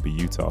in Draper,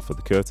 Utah for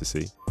the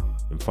courtesy.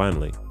 And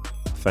finally,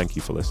 thank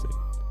you for listening.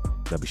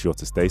 Now be sure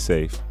to stay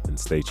safe and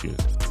stay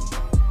tuned.